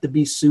don't have to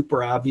be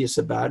super obvious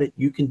about it.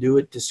 You can do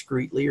it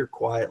discreetly or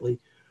quietly.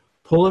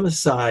 Pull them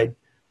aside,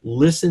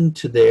 listen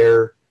to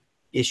their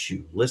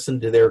issue, listen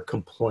to their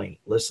complaint,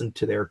 listen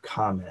to their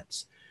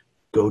comments.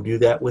 Go do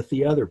that with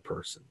the other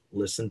person.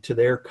 Listen to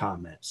their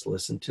comments,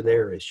 listen to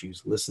their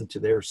issues, listen to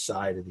their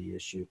side of the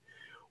issue.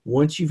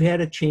 Once you've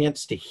had a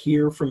chance to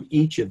hear from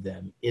each of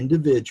them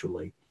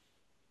individually,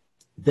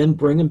 then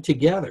bring them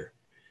together.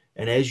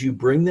 And as you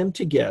bring them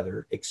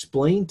together,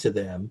 explain to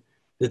them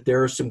that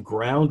there are some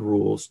ground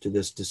rules to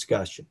this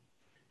discussion.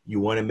 You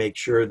want to make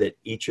sure that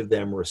each of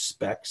them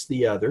respects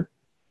the other.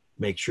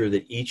 Make sure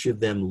that each of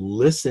them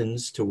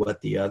listens to what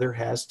the other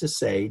has to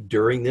say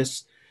during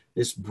this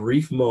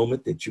brief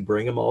moment that you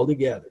bring them all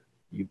together.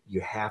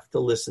 You have to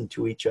listen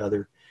to each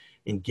other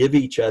and give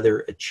each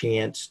other a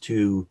chance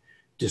to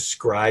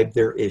describe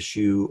their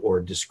issue or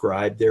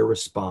describe their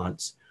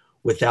response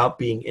without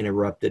being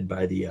interrupted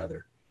by the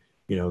other.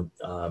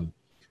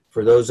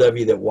 For those of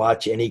you that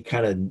watch any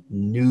kind of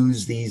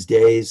news these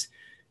days,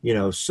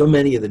 so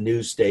many of the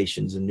news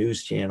stations and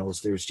news channels,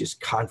 there's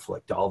just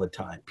conflict all the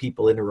time,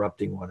 people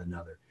interrupting one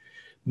another.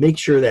 Make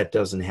sure that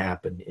doesn't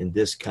happen in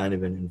this kind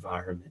of an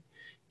environment.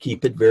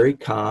 Keep it very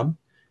calm.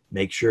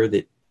 Make sure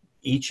that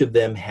each of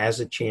them has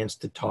a chance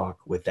to talk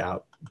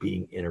without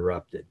being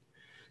interrupted.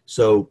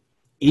 So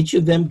each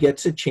of them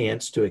gets a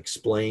chance to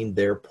explain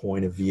their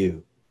point of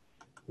view.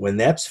 When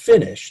that's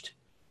finished,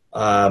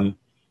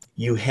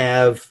 you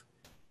have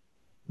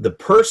the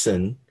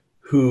person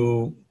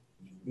who,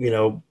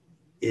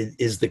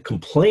 is the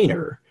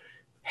complainer,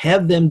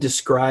 have them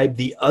describe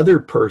the other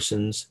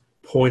person's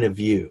point of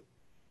view.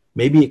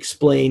 Maybe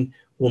explain,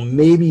 well,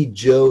 maybe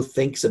Joe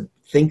thinks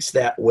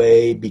that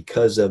way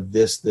because of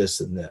this, this,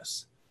 and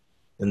this.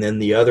 And then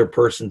the other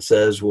person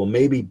says, well,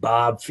 maybe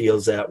Bob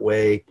feels that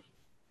way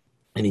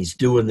and he's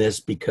doing this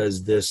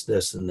because this,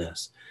 this, and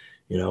this.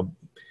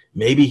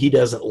 Maybe he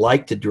doesn't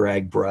like to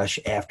drag brush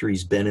after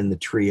he's been in the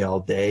tree all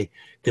day,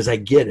 because I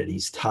get it.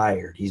 He's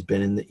tired. He's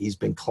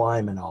been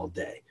climbing all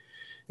day.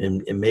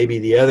 And maybe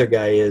the other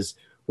guy is,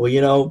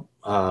 well,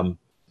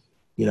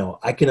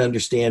 I can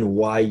understand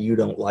why you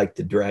don't like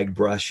to drag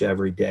brush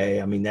every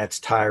day. I mean, that's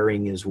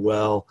tiring as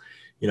well.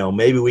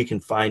 Maybe we can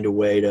find a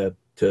way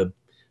to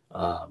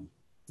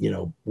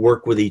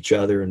work with each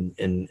other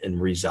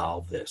and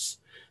resolve this.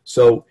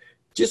 So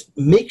just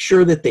make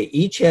sure that they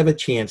each have a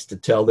chance to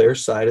tell their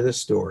side of the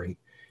story,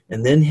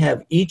 and then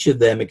have each of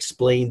them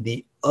explain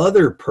the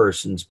other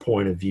person's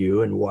point of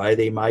view and why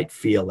they might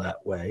feel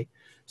that way.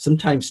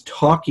 Sometimes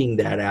talking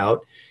that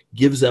out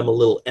gives them a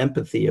little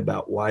empathy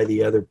about why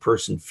the other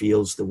person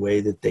feels the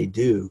way that they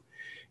do.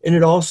 And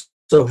it also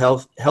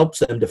helps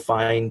them to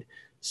find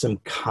some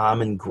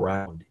common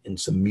ground and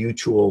some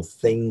mutual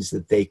things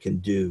that they can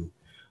do.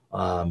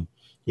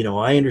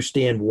 I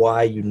understand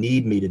why you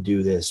need me to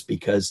do this,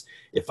 because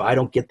if I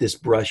don't get this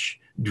brush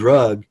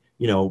drug,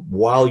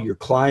 while you're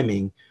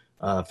climbing,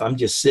 if I'm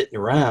just sitting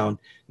around,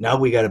 now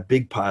we got a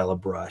big pile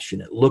of brush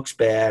and it looks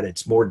bad.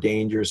 It's more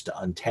dangerous to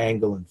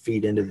untangle and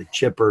feed into the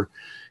chipper.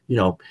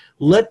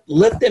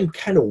 Let them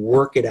kind of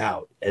work it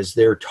out as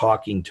they're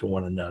talking to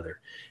one another.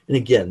 And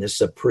again, this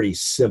is a pretty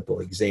simple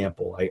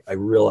example. I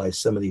realize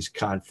some of these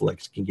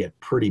conflicts can get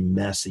pretty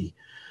messy,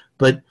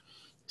 but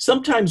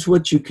sometimes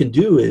what you can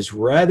do is,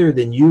 rather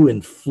than you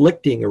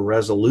inflicting a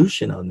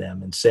resolution on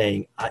them and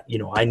saying,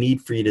 I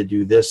need for you to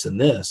do this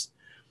and this,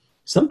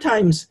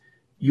 sometimes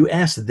you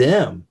ask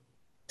them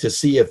to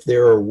see if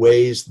there are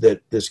ways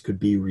that this could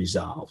be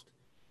resolved,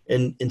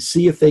 and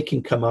see if they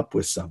can come up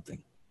with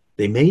something.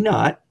 They may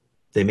not.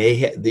 They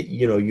may,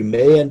 you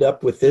may end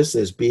up with this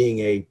as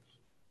being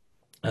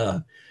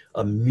a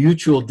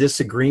mutual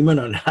disagreement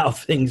on how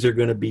things are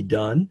going to be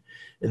done,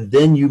 and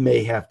then you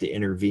may have to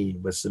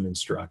intervene with some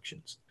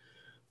instructions.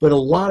 But a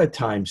lot of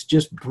times,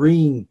 just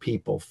bringing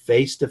people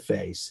face to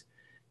face,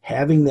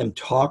 having them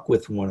talk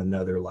with one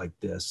another like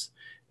this,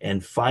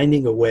 and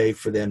finding a way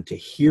for them to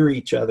hear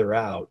each other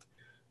out,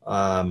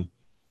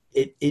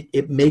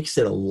 it makes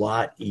it a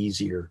lot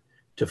easier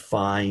to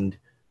find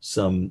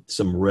some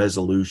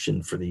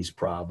resolution for these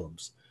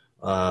problems.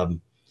 The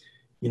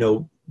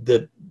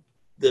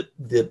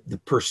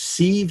the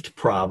perceived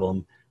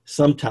problem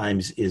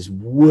sometimes is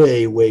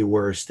way, way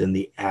worse than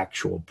the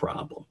actual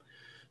problem.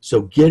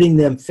 So getting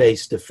them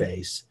face to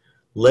face,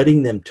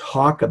 letting them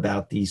talk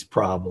about these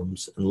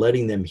problems and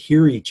letting them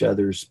hear each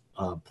other's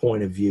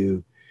point of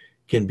view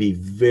can be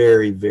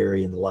very,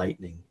 very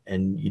enlightening.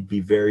 And you'd be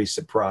very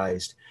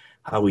surprised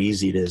how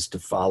easy it is to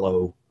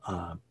follow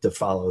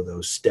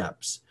those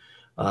steps.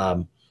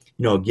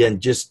 Again,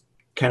 just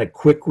kind of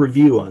quick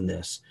review on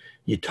this.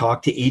 You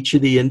talk to each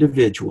of the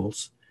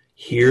individuals,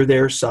 hear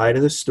their side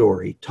of the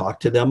story, talk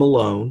to them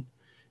alone,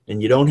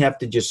 and you don't have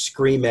to just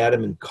scream at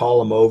them and call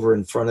them over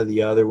in front of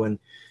the other one.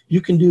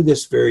 You can do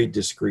this very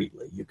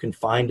discreetly. You can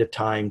find a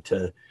time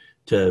to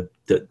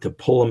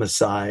pull them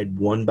aside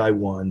one by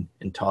one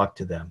and talk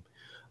to them.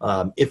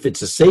 If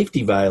it's a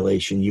safety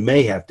violation, you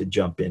may have to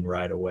jump in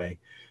right away.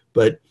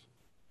 But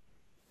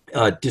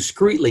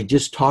discreetly,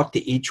 just talk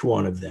to each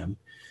one of them,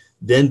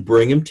 then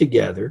bring them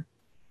together,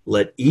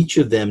 let each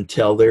of them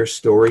tell their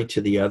story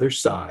to the other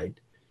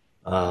side,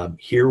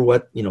 hear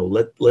what,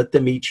 let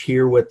them each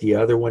hear what the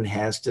other one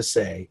has to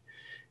say,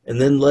 and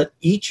then let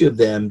each of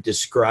them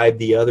describe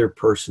the other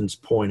person's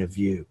point of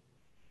view.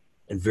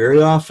 And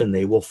very often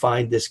they will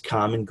find this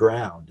common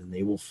ground, and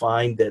they will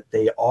find that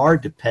they are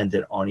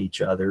dependent on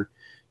each other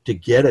to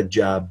get a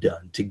job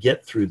done, to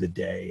get through the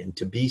day, and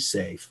to be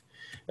safe.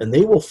 And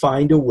they will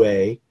find a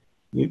way.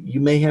 You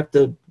may have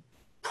to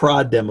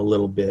prod them a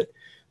little bit,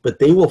 but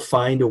they will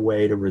find a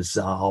way to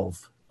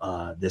resolve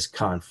this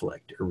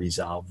conflict or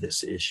resolve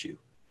this issue.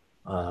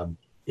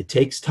 It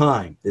takes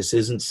time. This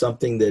isn't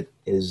something that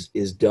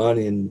is done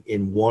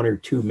in 1 or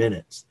 2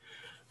 minutes.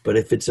 But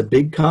if it's a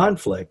big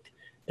conflict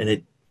and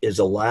it is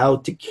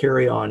allowed to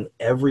carry on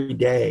every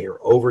day or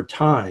over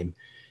time,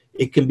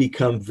 it can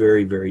become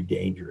very, very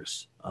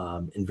dangerous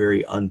and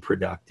very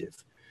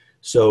unproductive.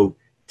 So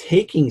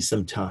taking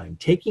some time,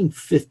 taking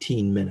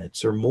 15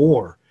 minutes or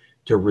more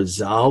to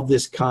resolve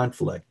this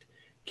conflict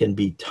can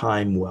be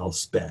time well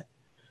spent.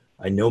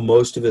 I know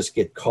most of us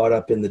get caught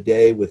up in the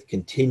day with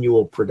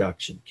continual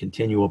production,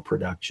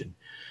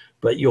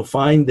 but you'll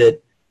find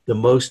that the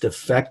most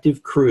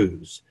effective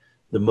crews,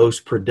 the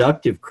most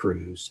productive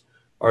crews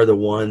are the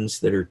ones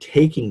that are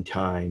taking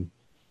time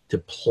to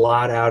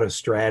plot out a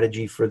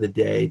strategy for the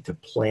day, to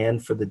plan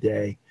for the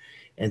day,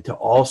 and to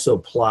also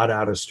plot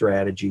out a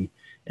strategy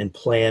and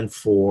plan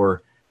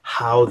for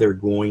how they're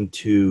going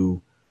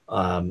to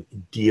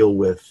deal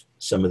with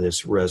some of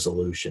this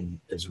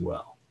resolution as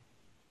well.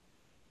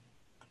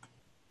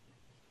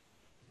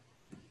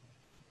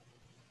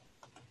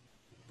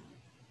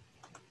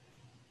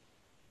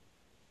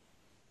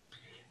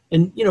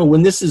 And,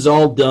 when this is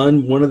all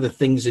done, one of the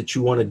things that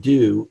you want to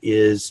do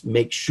is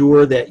make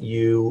sure that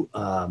you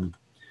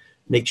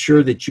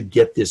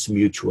get this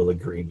mutual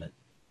agreement.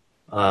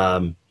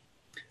 I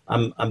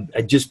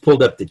just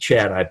pulled up the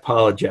chat. I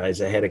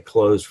apologize. I had it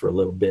closed for a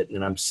little bit,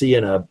 and I'm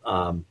seeing a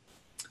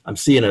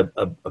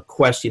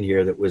question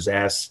here that was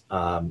asked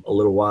a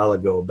little while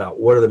ago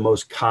about what are the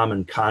most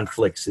common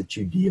conflicts that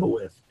you deal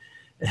with,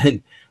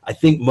 and I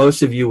think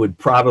most of you would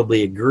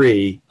probably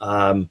agree.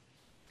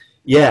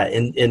 Yeah,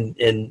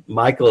 and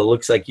Michael, it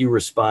looks like you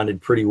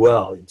responded pretty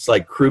well. It's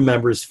like crew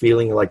members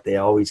feeling like they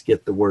always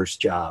get the worst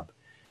job.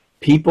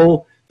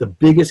 The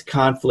biggest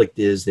conflict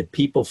is that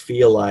people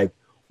feel like,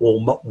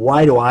 well,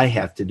 why do I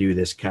have to do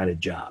this kind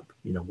of job?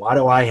 Why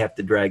do I have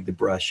to drag the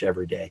brush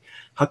every day?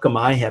 How come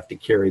I have to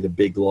carry the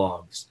big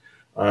logs?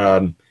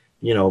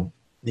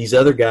 These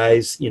other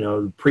guys,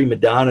 prima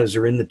donnas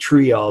are in the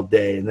tree all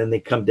day, and then they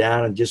come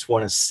down and just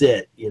want to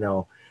sit.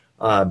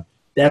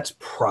 That's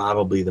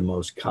probably the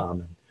most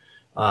common.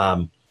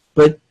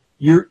 But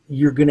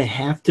you're going to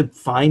have to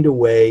find a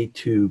way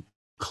to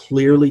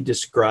clearly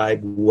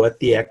describe what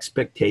the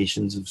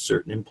expectations of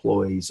certain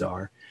employees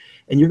are.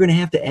 And you're going to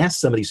have to ask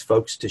some of these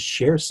folks to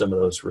share some of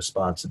those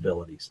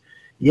responsibilities.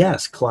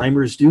 Yes,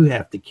 climbers do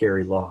have to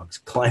carry logs.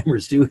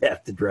 Climbers do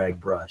have to drag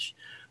brush.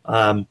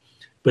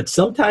 But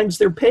sometimes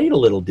they're paid a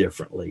little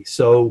differently.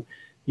 So,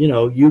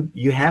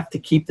 you have to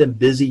keep them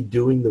busy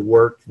doing the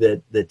work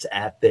that's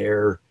at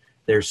their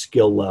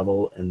skill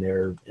level and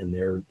their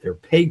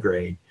pay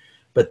grade,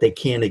 but they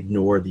can't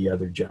ignore the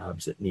other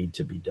jobs that need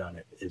to be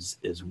done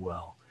as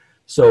well.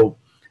 So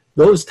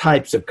those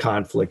types of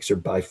conflicts are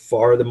by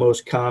far the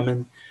most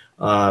common.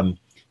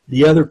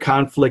 The other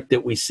conflict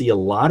that we see a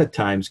lot of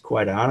times,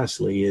 quite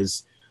honestly,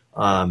 is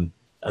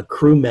a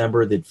crew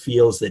member that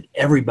feels that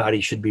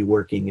everybody should be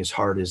working as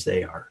hard as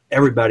they are.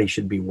 Everybody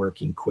should be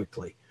working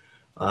quickly.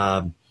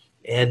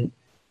 And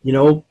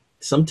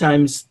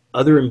sometimes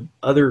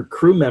other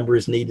crew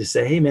members need to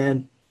say, hey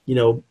man,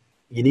 you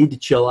need to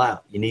chill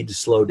out. You need to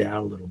slow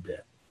down a little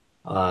bit.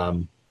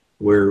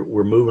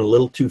 We're moving a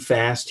little too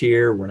fast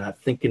here. We're not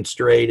thinking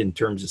straight in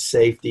terms of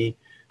safety.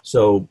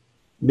 So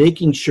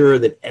making sure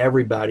that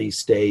everybody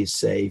stays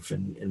safe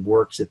and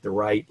works at the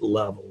right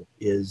level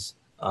is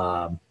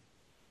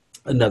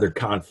another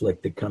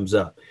conflict that comes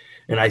up.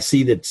 And I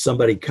see that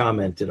somebody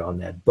commented on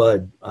that,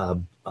 Bud,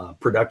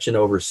 production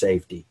over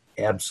safety.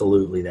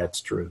 Absolutely,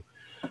 that's true.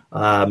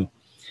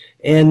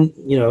 And,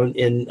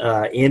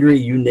 Andrea,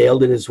 you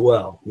nailed it as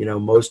well.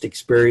 Most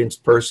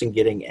experienced person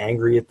getting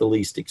angry at the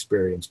least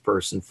experienced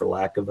person for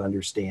lack of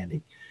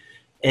understanding.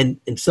 And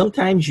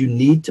sometimes you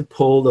need to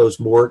pull those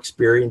more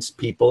experienced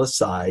people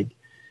aside.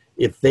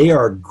 If they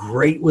are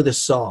great with a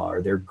saw,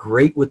 or they're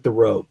great with the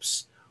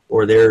ropes,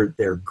 or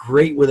they're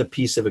great with a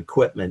piece of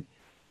equipment,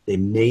 they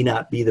may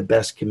not be the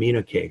best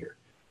communicator.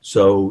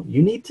 So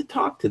you need to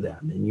talk to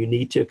them, and you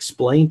need to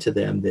explain to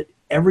them that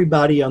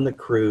everybody on the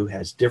crew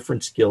has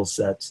different skill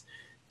sets,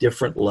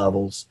 different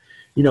levels.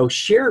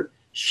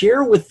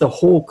 Share with the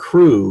whole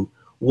crew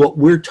what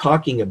we're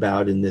talking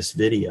about in this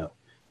video.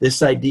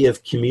 This idea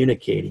of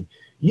communicating.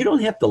 You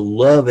don't have to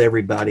love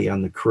everybody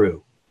on the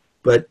crew,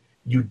 but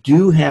you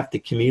do have to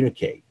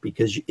communicate,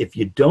 because if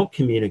you don't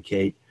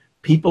communicate,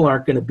 people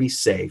aren't going to be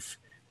safe,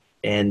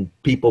 and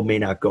people may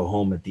not go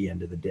home at the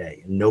end of the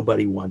day, and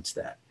nobody wants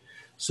that.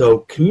 So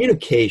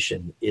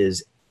communication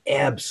is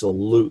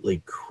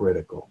absolutely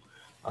critical.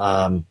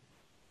 And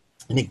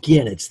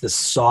again, it's the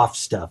soft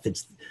stuff.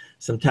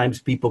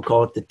 Sometimes people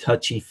call it the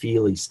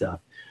touchy-feely stuff.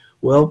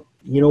 Well,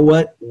 you know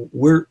what?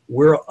 We're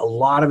a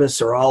lot of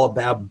us are all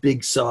about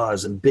big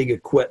saws and big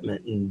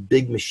equipment and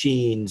big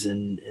machines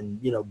and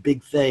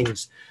big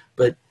things,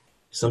 but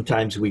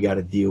sometimes we got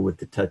to deal with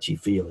the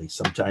touchy-feely.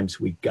 Sometimes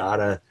we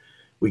gotta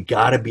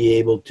be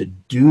able to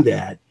do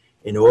that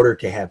in order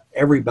to have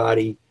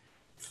everybody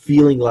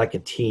feeling like a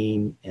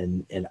team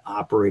and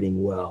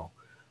operating well.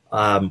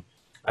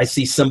 I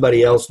see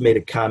somebody else made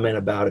a comment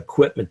about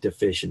equipment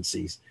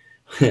deficiencies.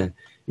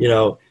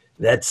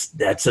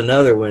 That's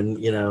another one.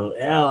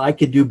 I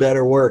could do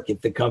better work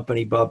if the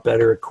company bought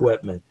better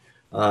equipment.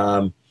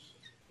 In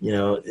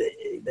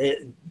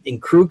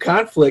crew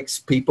conflicts,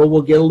 people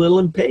will get a little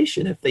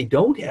impatient if they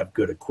don't have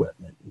good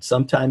equipment. And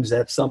sometimes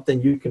that's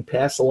something you can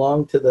pass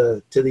along to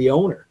the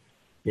owner.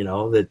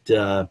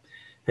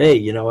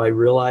 Hey, I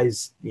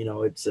realize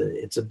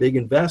it's a big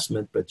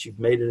investment, but you've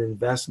made an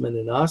investment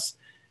in us,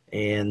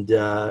 and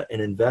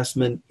an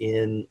investment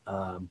in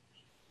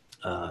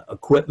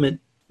equipment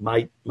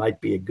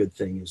might be a good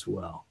thing as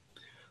well.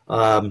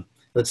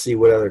 Let's see,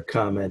 what other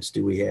comments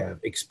do we have?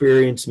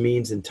 Experience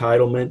means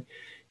entitlement.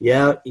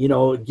 Yeah,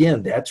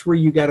 again, that's where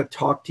you got to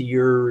talk to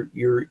your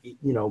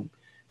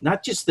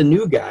not just the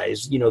new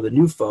guys, the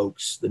new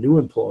folks, the new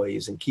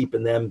employees, and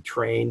keeping them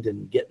trained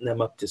and getting them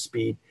up to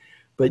speed.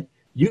 But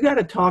you got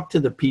to talk to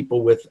the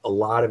people with a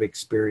lot of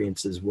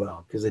experience as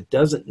well, because it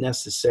doesn't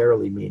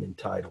necessarily mean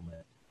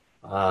entitlement.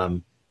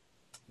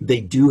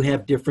 They do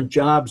have different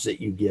jobs that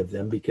you give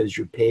them, because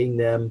you're paying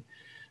them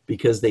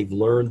because they've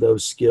learned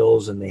those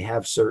skills and they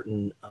have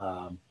certain,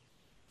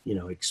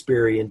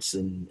 experience,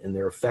 and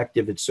they're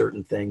effective at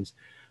certain things.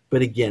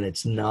 But again,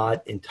 it's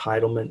not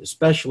entitlement,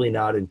 especially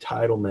not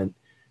entitlement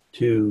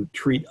to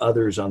treat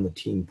others on the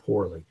team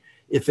poorly.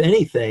 If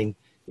anything,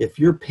 if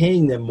you're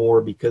paying them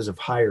more because of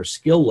higher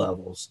skill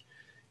levels,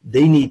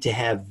 they need to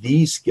have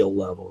these skill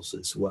levels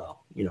as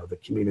well, the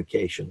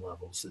communication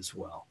levels as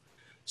well.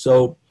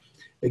 So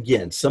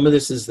again, some of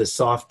this is the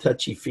soft,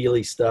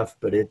 touchy-feely stuff,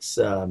 but it's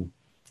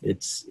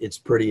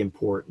pretty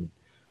important.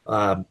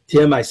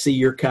 Tim, I see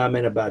your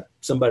comment about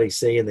somebody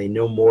saying they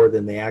know more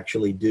than they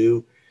actually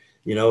do.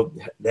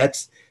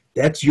 That's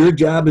your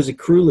job as a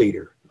crew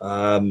leader,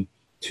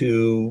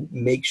 to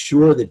make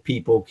sure that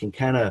people can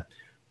kind of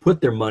put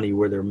their money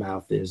where their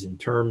mouth is in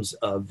terms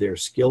of their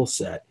skill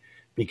set,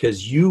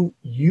 because you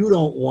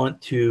don't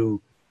want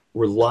to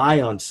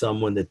rely on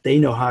someone that they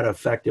know how to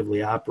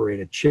effectively operate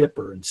a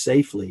chipper and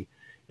safely,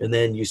 and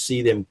then you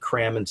see them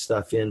cramming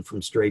stuff in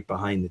from straight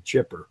behind the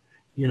chipper,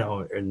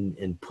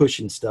 and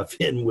pushing stuff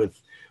in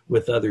with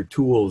other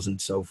tools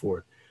and so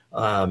forth.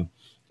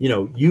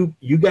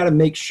 You got to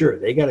make sure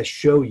they got to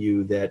show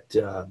you that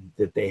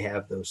they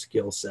have those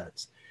skill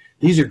sets.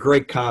 These are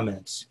great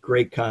comments.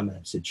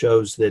 It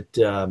shows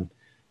that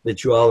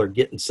you all are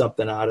getting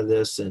something out of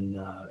this, and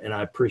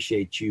I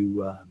appreciate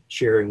you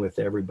sharing with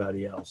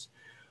everybody else.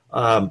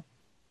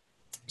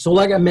 So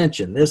like I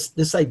mentioned,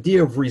 this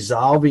idea of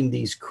resolving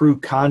these crew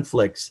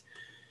conflicts,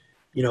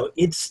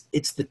 it's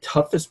the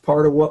toughest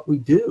part of what we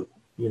do.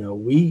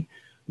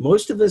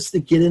 Most of us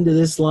that get into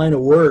this line of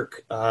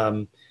work,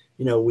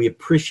 we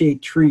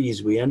appreciate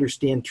trees. We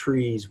understand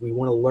trees. We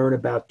want to learn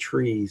about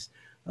trees.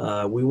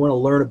 We want to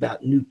learn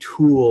about new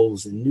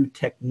tools and new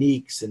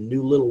techniques and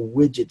new little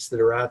widgets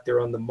that are out there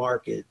on the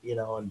market,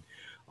 and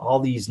all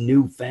these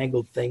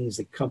newfangled things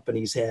that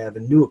companies have,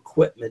 and new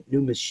equipment,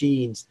 new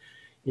machines.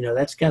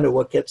 That's kind of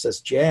what gets us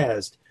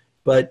jazzed.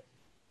 But,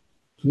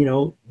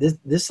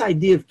 this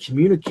idea of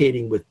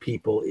communicating with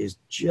people is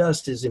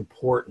just as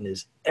important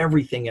as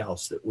everything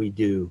else that we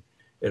do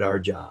at our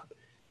job.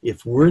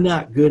 If we're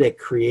not good at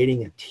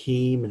creating a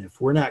team, and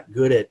if we're not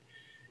good at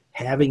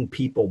having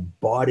people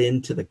bought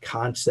into the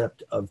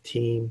concept of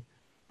team,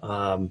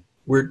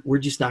 we're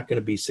just not going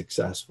to be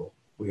successful.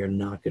 We are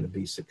not going to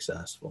be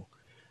successful.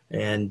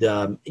 And,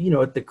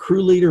 at the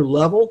crew leader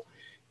level,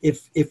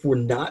 if we're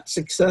not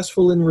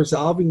successful in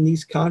resolving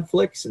these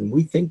conflicts, and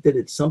we think that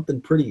it's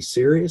something pretty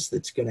serious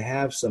that's going to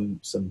have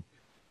some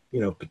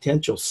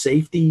potential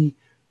safety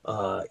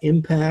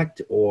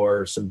impact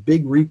or some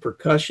big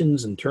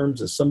repercussions in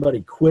terms of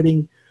somebody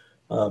quitting,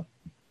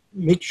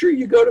 make sure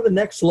you go to the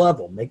next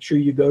level. Make sure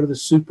you go to the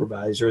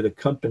supervisor or the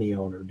company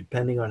owner,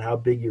 depending on how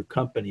big your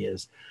company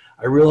is.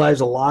 I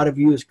realize a lot of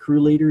you as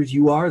crew leaders,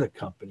 you are the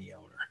company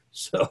owner.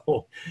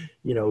 So,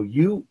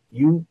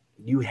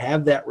 you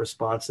have that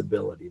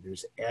responsibility.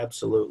 There's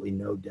absolutely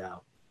no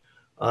doubt.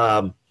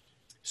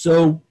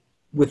 So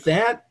with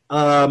that,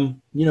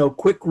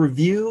 quick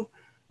review,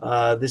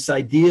 this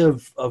idea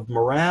of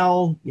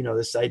morale,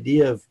 this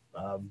idea of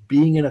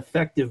being an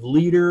effective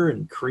leader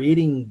and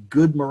creating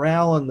good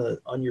morale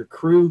on your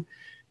crew.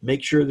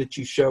 Make sure that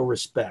you show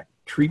respect.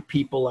 Treat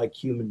people like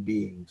human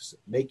beings.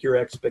 Make your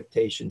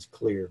expectations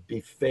clear. Be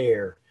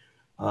fair.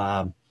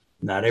 Not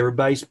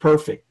everybody's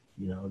perfect.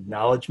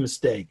 Acknowledge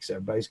mistakes.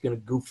 Everybody's going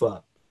to goof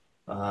up.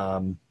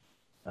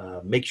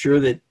 Make sure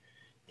that,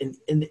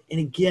 and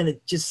again,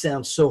 it just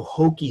sounds so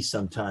hokey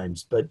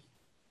sometimes, but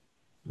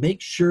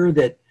make sure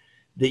that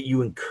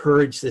you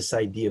encourage this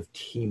idea of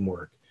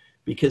teamwork.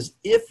 Because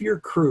if your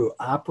crew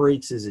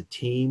operates as a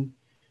team,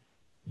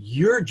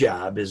 your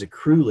job as a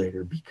crew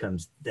leader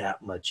becomes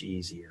that much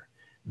easier.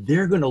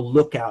 They're going to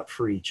look out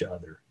for each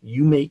other.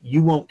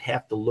 You won't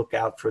have to look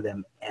out for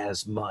them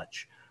as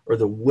much, or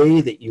the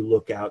way that you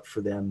look out for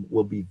them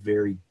will be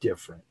very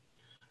different.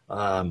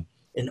 And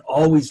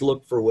always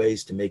look for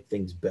ways to make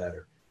things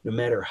better. No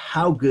matter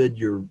how good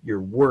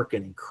you're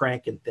working and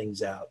cranking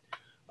things out,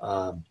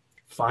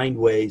 find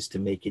ways to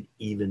make it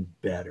even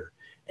better.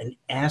 And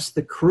ask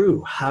the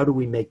crew, how do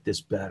we make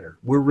this better?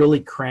 We're really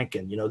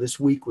cranking. This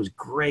week was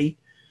great.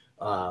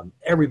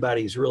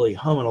 Everybody's really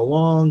humming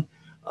along.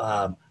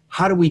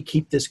 How do we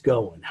keep this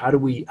going? How do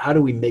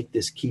we make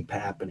this keep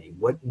happening?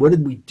 What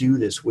did we do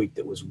this week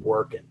that was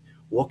working?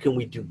 What can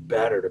we do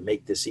better to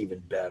make this even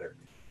better?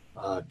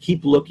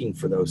 Keep looking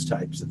for those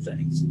types of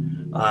things.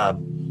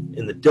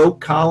 In the don't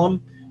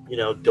column,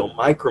 don't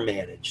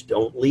micromanage.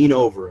 Don't lean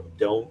over them.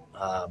 Don't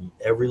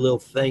every little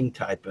thing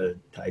type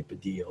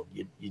of deal.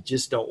 You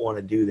just don't want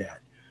to do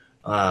that.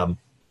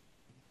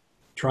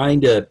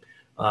 Trying to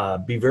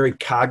be very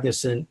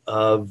cognizant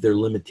of their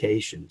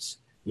limitations.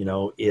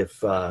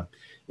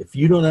 If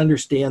you don't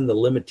understand the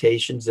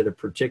limitations that a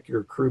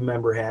particular crew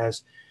member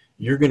has,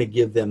 you're going to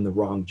give them the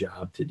wrong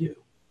job to do,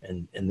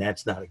 and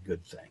that's not a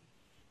good thing.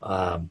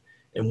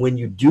 And when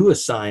you do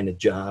assign a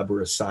job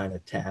or assign a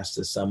task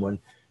to someone,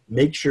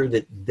 make sure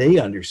that they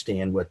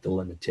understand what the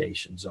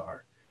limitations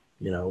are.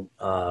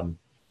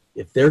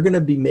 If they're going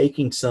to be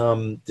making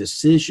some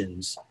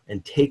decisions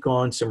and take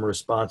on some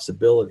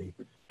responsibility,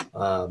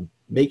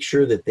 make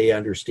sure that they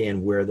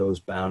understand where those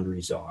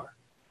boundaries are.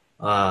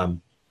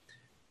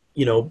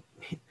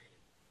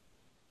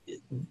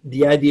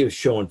 The idea of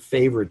showing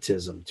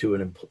favoritism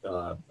to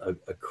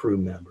a crew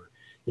member.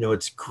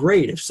 It's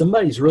great if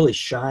somebody's really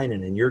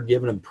shining and you're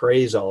giving them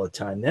praise all the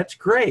time. That's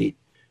great,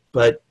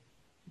 but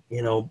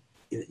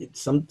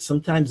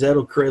sometimes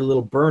that'll create a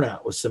little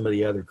burnout with some of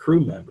the other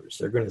crew members.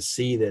 They're going to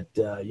see that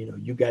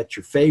you got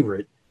your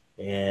favorite,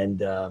 and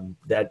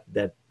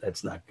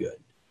that's not good.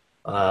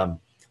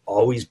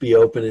 Always be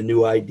open to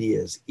new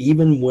ideas,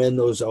 even when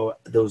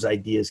those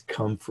ideas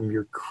come from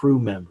your crew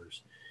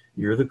members.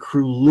 You're the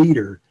crew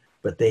leader,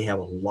 but they have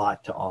a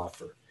lot to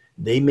offer.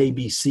 They may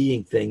be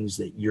seeing things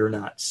that you're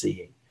not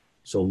seeing.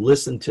 So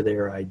listen to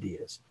their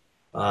ideas.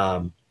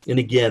 And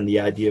again, the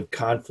idea of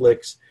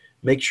conflicts,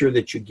 make sure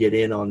that you get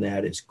in on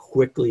that as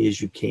quickly as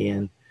you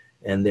can,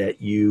 and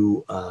that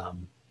you are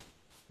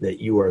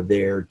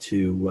there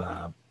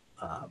to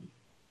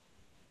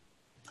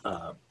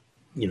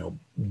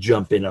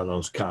jump in on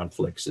those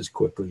conflicts as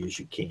quickly as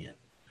you can.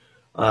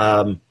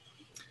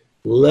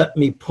 Let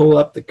me pull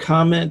up the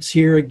comments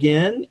here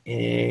again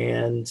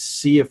and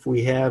see if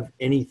we have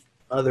any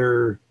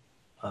other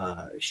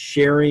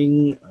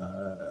sharing.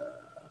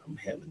 I'm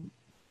having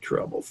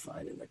trouble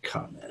finding the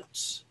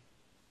comments.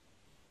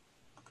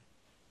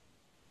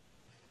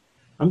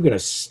 I'm going to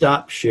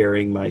stop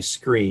sharing my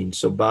screen.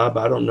 So Bob,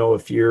 I don't know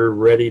if you're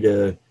ready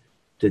to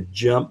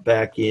jump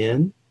back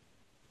in.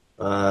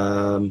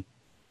 And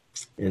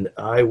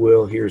I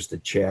will. Here's the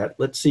chat.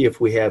 Let's see if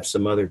we have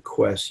some other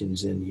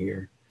questions in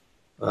here.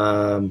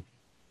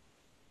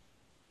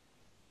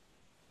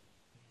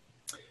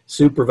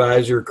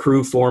 Supervisor,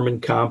 crew foreman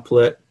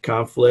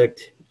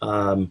conflict.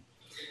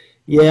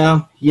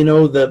 Yeah,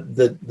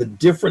 the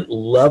different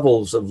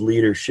levels of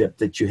leadership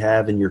that you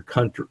have in your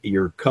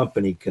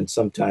company can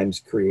sometimes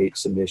create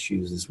some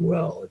issues as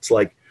well. It's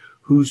like,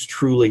 who's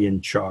truly in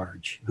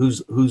charge?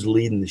 Who's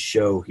leading the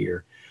show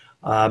here?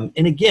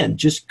 And again,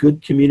 just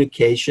good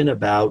communication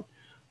about,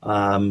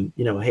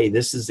 hey,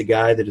 this is the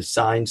guy that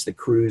assigns the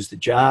crews the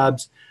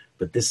jobs,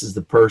 but this is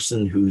the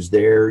person who's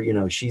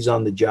there. She's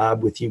on the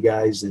job with you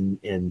guys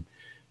and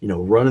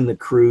running the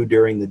crew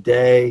during the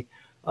day.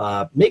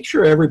 Make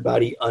sure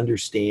everybody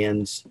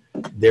understands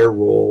their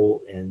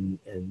role and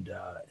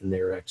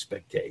their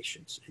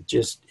expectations.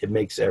 It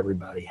makes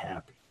everybody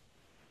happy.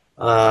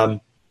 I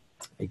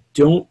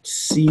don't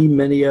see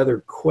many other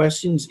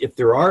questions. If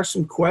there are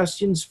some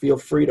questions, feel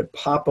free to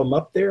pop them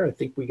up there. I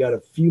think we got a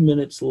few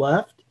minutes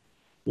left.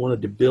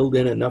 wanted to build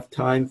in enough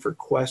time for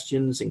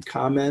questions and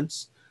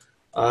comments.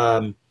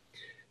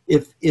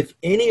 If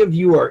any of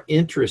you are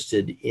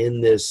interested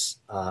in this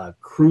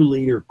crew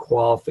leader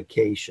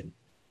qualification,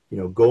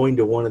 going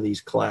to one of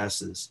these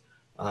classes,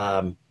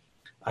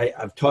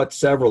 I've taught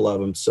several of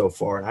them so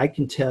far, and I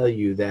can tell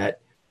you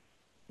that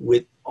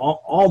with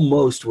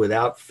almost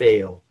without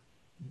fail,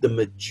 the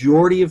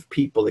majority of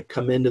people that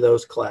come into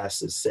those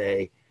classes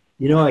say,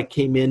 I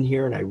came in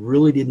here and I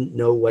really didn't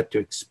know what to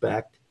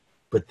expect,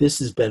 but this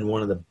has been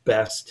one of the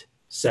best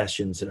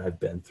sessions that I've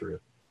been through,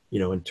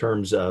 in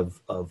terms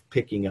of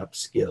picking up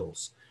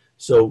skills.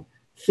 So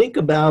think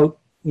about,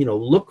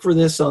 look for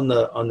this on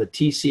the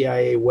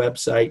TCIA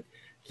website.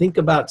 Think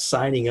about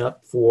signing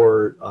up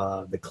for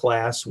the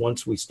class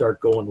once we start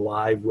going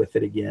live with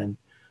it again.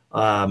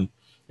 And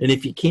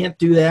if you can't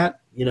do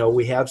that,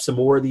 we have some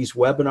more of these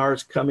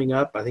webinars coming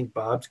up. I think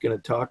Bob's going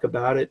to talk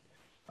about it,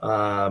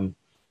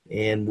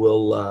 and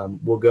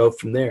we'll go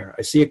from there.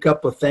 I see a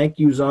couple of thank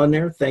yous on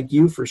there. Thank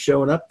you for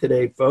showing up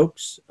today,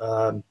 folks.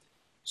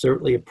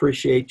 Certainly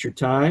appreciate your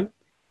time.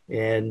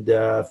 And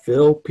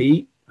Phil,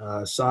 Pete,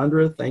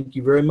 Sandra, thank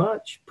you very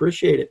much.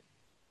 Appreciate it.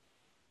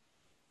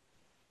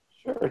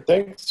 Sure.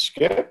 Thanks,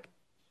 Skip.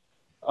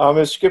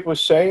 As Skip was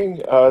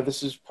saying,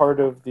 this is part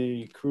of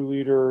the Crew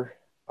Leader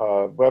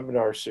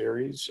webinar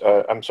series.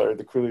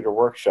 The Crew Leader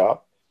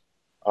workshop.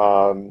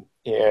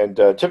 And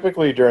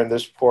typically during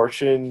this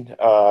portion,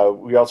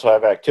 we also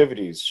have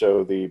activities.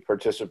 So the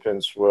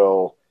participants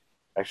will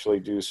actually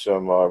do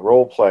some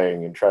role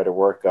playing and try to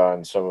work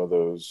on some of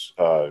those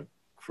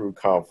crew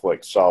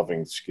conflict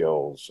solving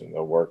skills. And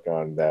they'll work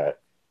on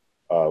that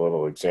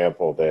little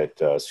example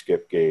that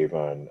Skip gave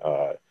on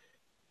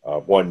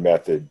one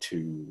method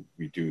to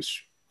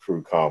reduce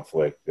crew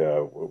conflict,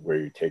 where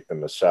you take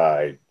them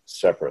aside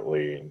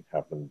separately and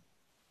have them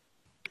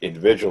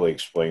individually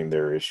explain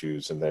their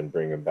issues and then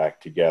bring them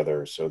back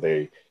together. So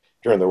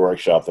during the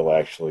workshop, they'll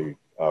actually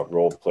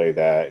role play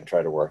that and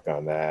try to work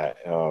on that.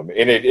 And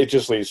it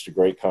just leads to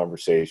great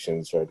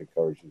conversations. So I'd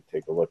encourage you to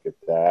take a look at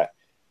that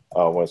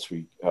once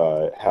we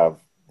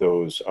have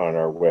those on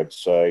our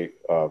website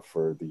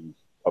for the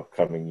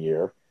upcoming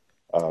year.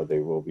 They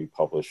will be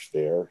published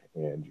there,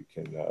 and you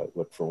can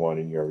look for one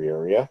in your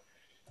area.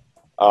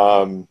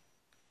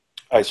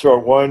 I saw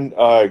one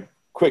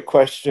quick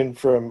question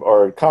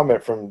or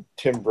comment from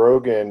Tim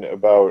Brogan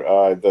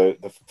about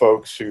the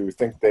folks who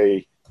think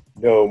they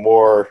know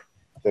more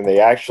than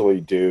they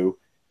actually do.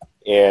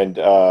 And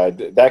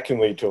that can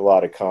lead to a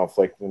lot of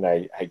conflict. And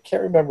I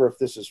can't remember if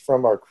this is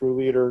from our Crew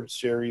Leader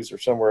series or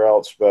somewhere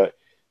else, but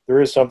there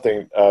is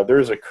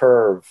a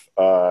curve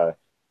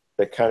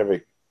that kind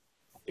of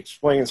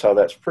explains how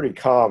that's pretty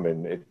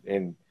common.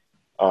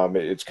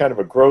 It's kind of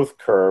a growth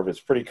curve. It's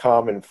pretty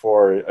common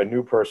for a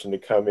new person to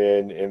come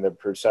in, and the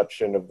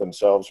perception of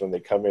themselves when they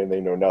come in, they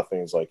know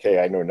nothing. It's like,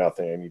 hey, I know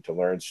nothing. I need to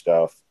learn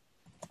stuff.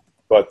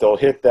 But they'll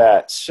hit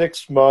that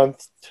 6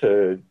 month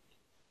to,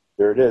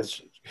 there it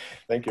is.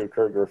 Thank you,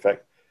 Kruger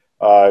effect.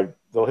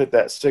 They'll hit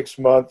that 6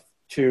 month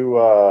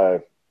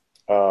to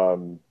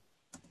 2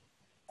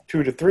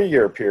 to 3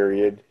 year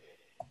period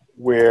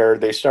where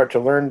they start to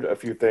learn a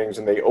few things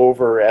and they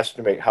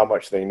overestimate how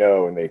much they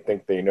know, and they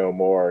think they know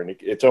more. And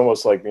it's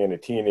almost like being a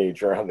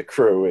teenager on the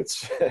crew.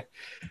 It's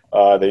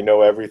they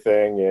know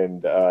everything,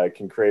 and it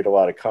can create a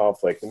lot of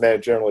conflict. And then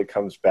it generally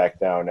comes back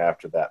down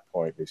after that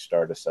point. They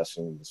start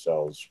assessing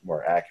themselves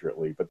more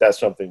accurately, but that's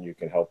something you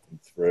can help them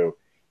through.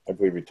 I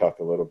believe we talked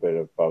a little bit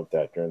about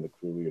that during the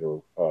Crew Leader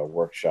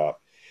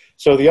workshop.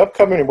 So the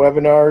upcoming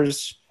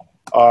webinars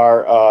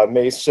are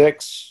May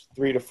 6th,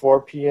 3 to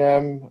 4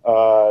 p.m.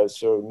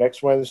 So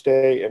next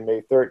Wednesday, and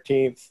May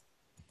 13th.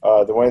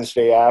 The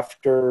Wednesday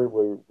after,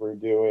 we're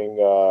doing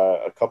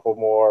a couple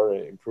more: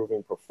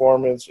 improving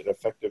performance and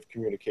effective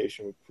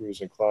communication with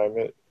crews and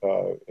climate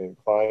and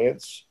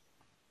clients.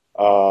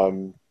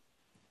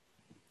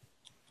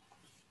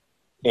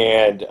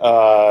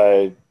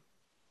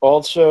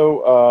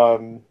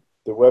 Also,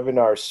 the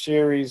webinar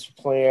series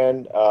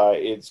plan,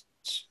 it's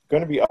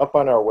going to be up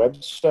on our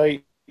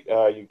website.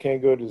 You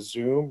can go to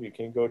Zoom. You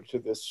can go to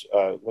this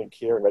link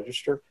here and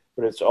register,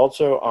 but it's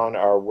also on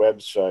our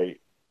website.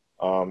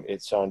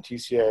 It's on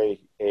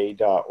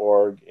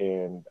tcia.org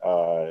in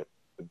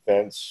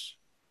events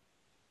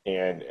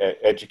and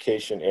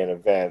education and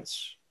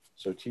events.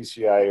 So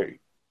tcia.org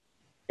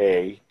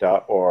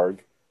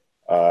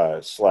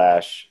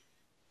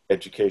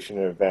 /education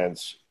and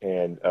events,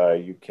 and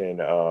you can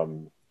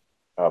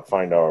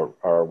find our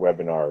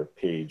webinar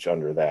page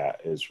under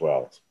that as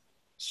well.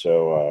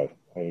 So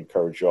I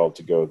encourage you all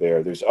to go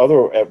there. There's other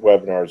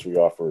webinars we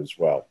offer as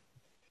well.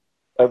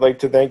 I'd like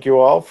to thank you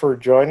all for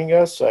joining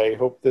us. I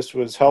hope this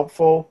was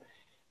helpful,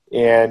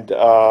 and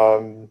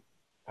I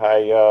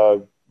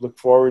look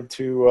forward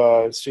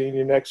to seeing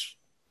you next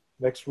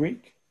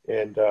week,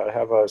 and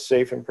have a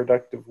safe and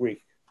productive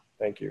week.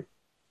 Thank you.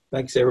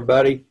 Thanks,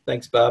 everybody.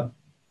 Thanks, Bob.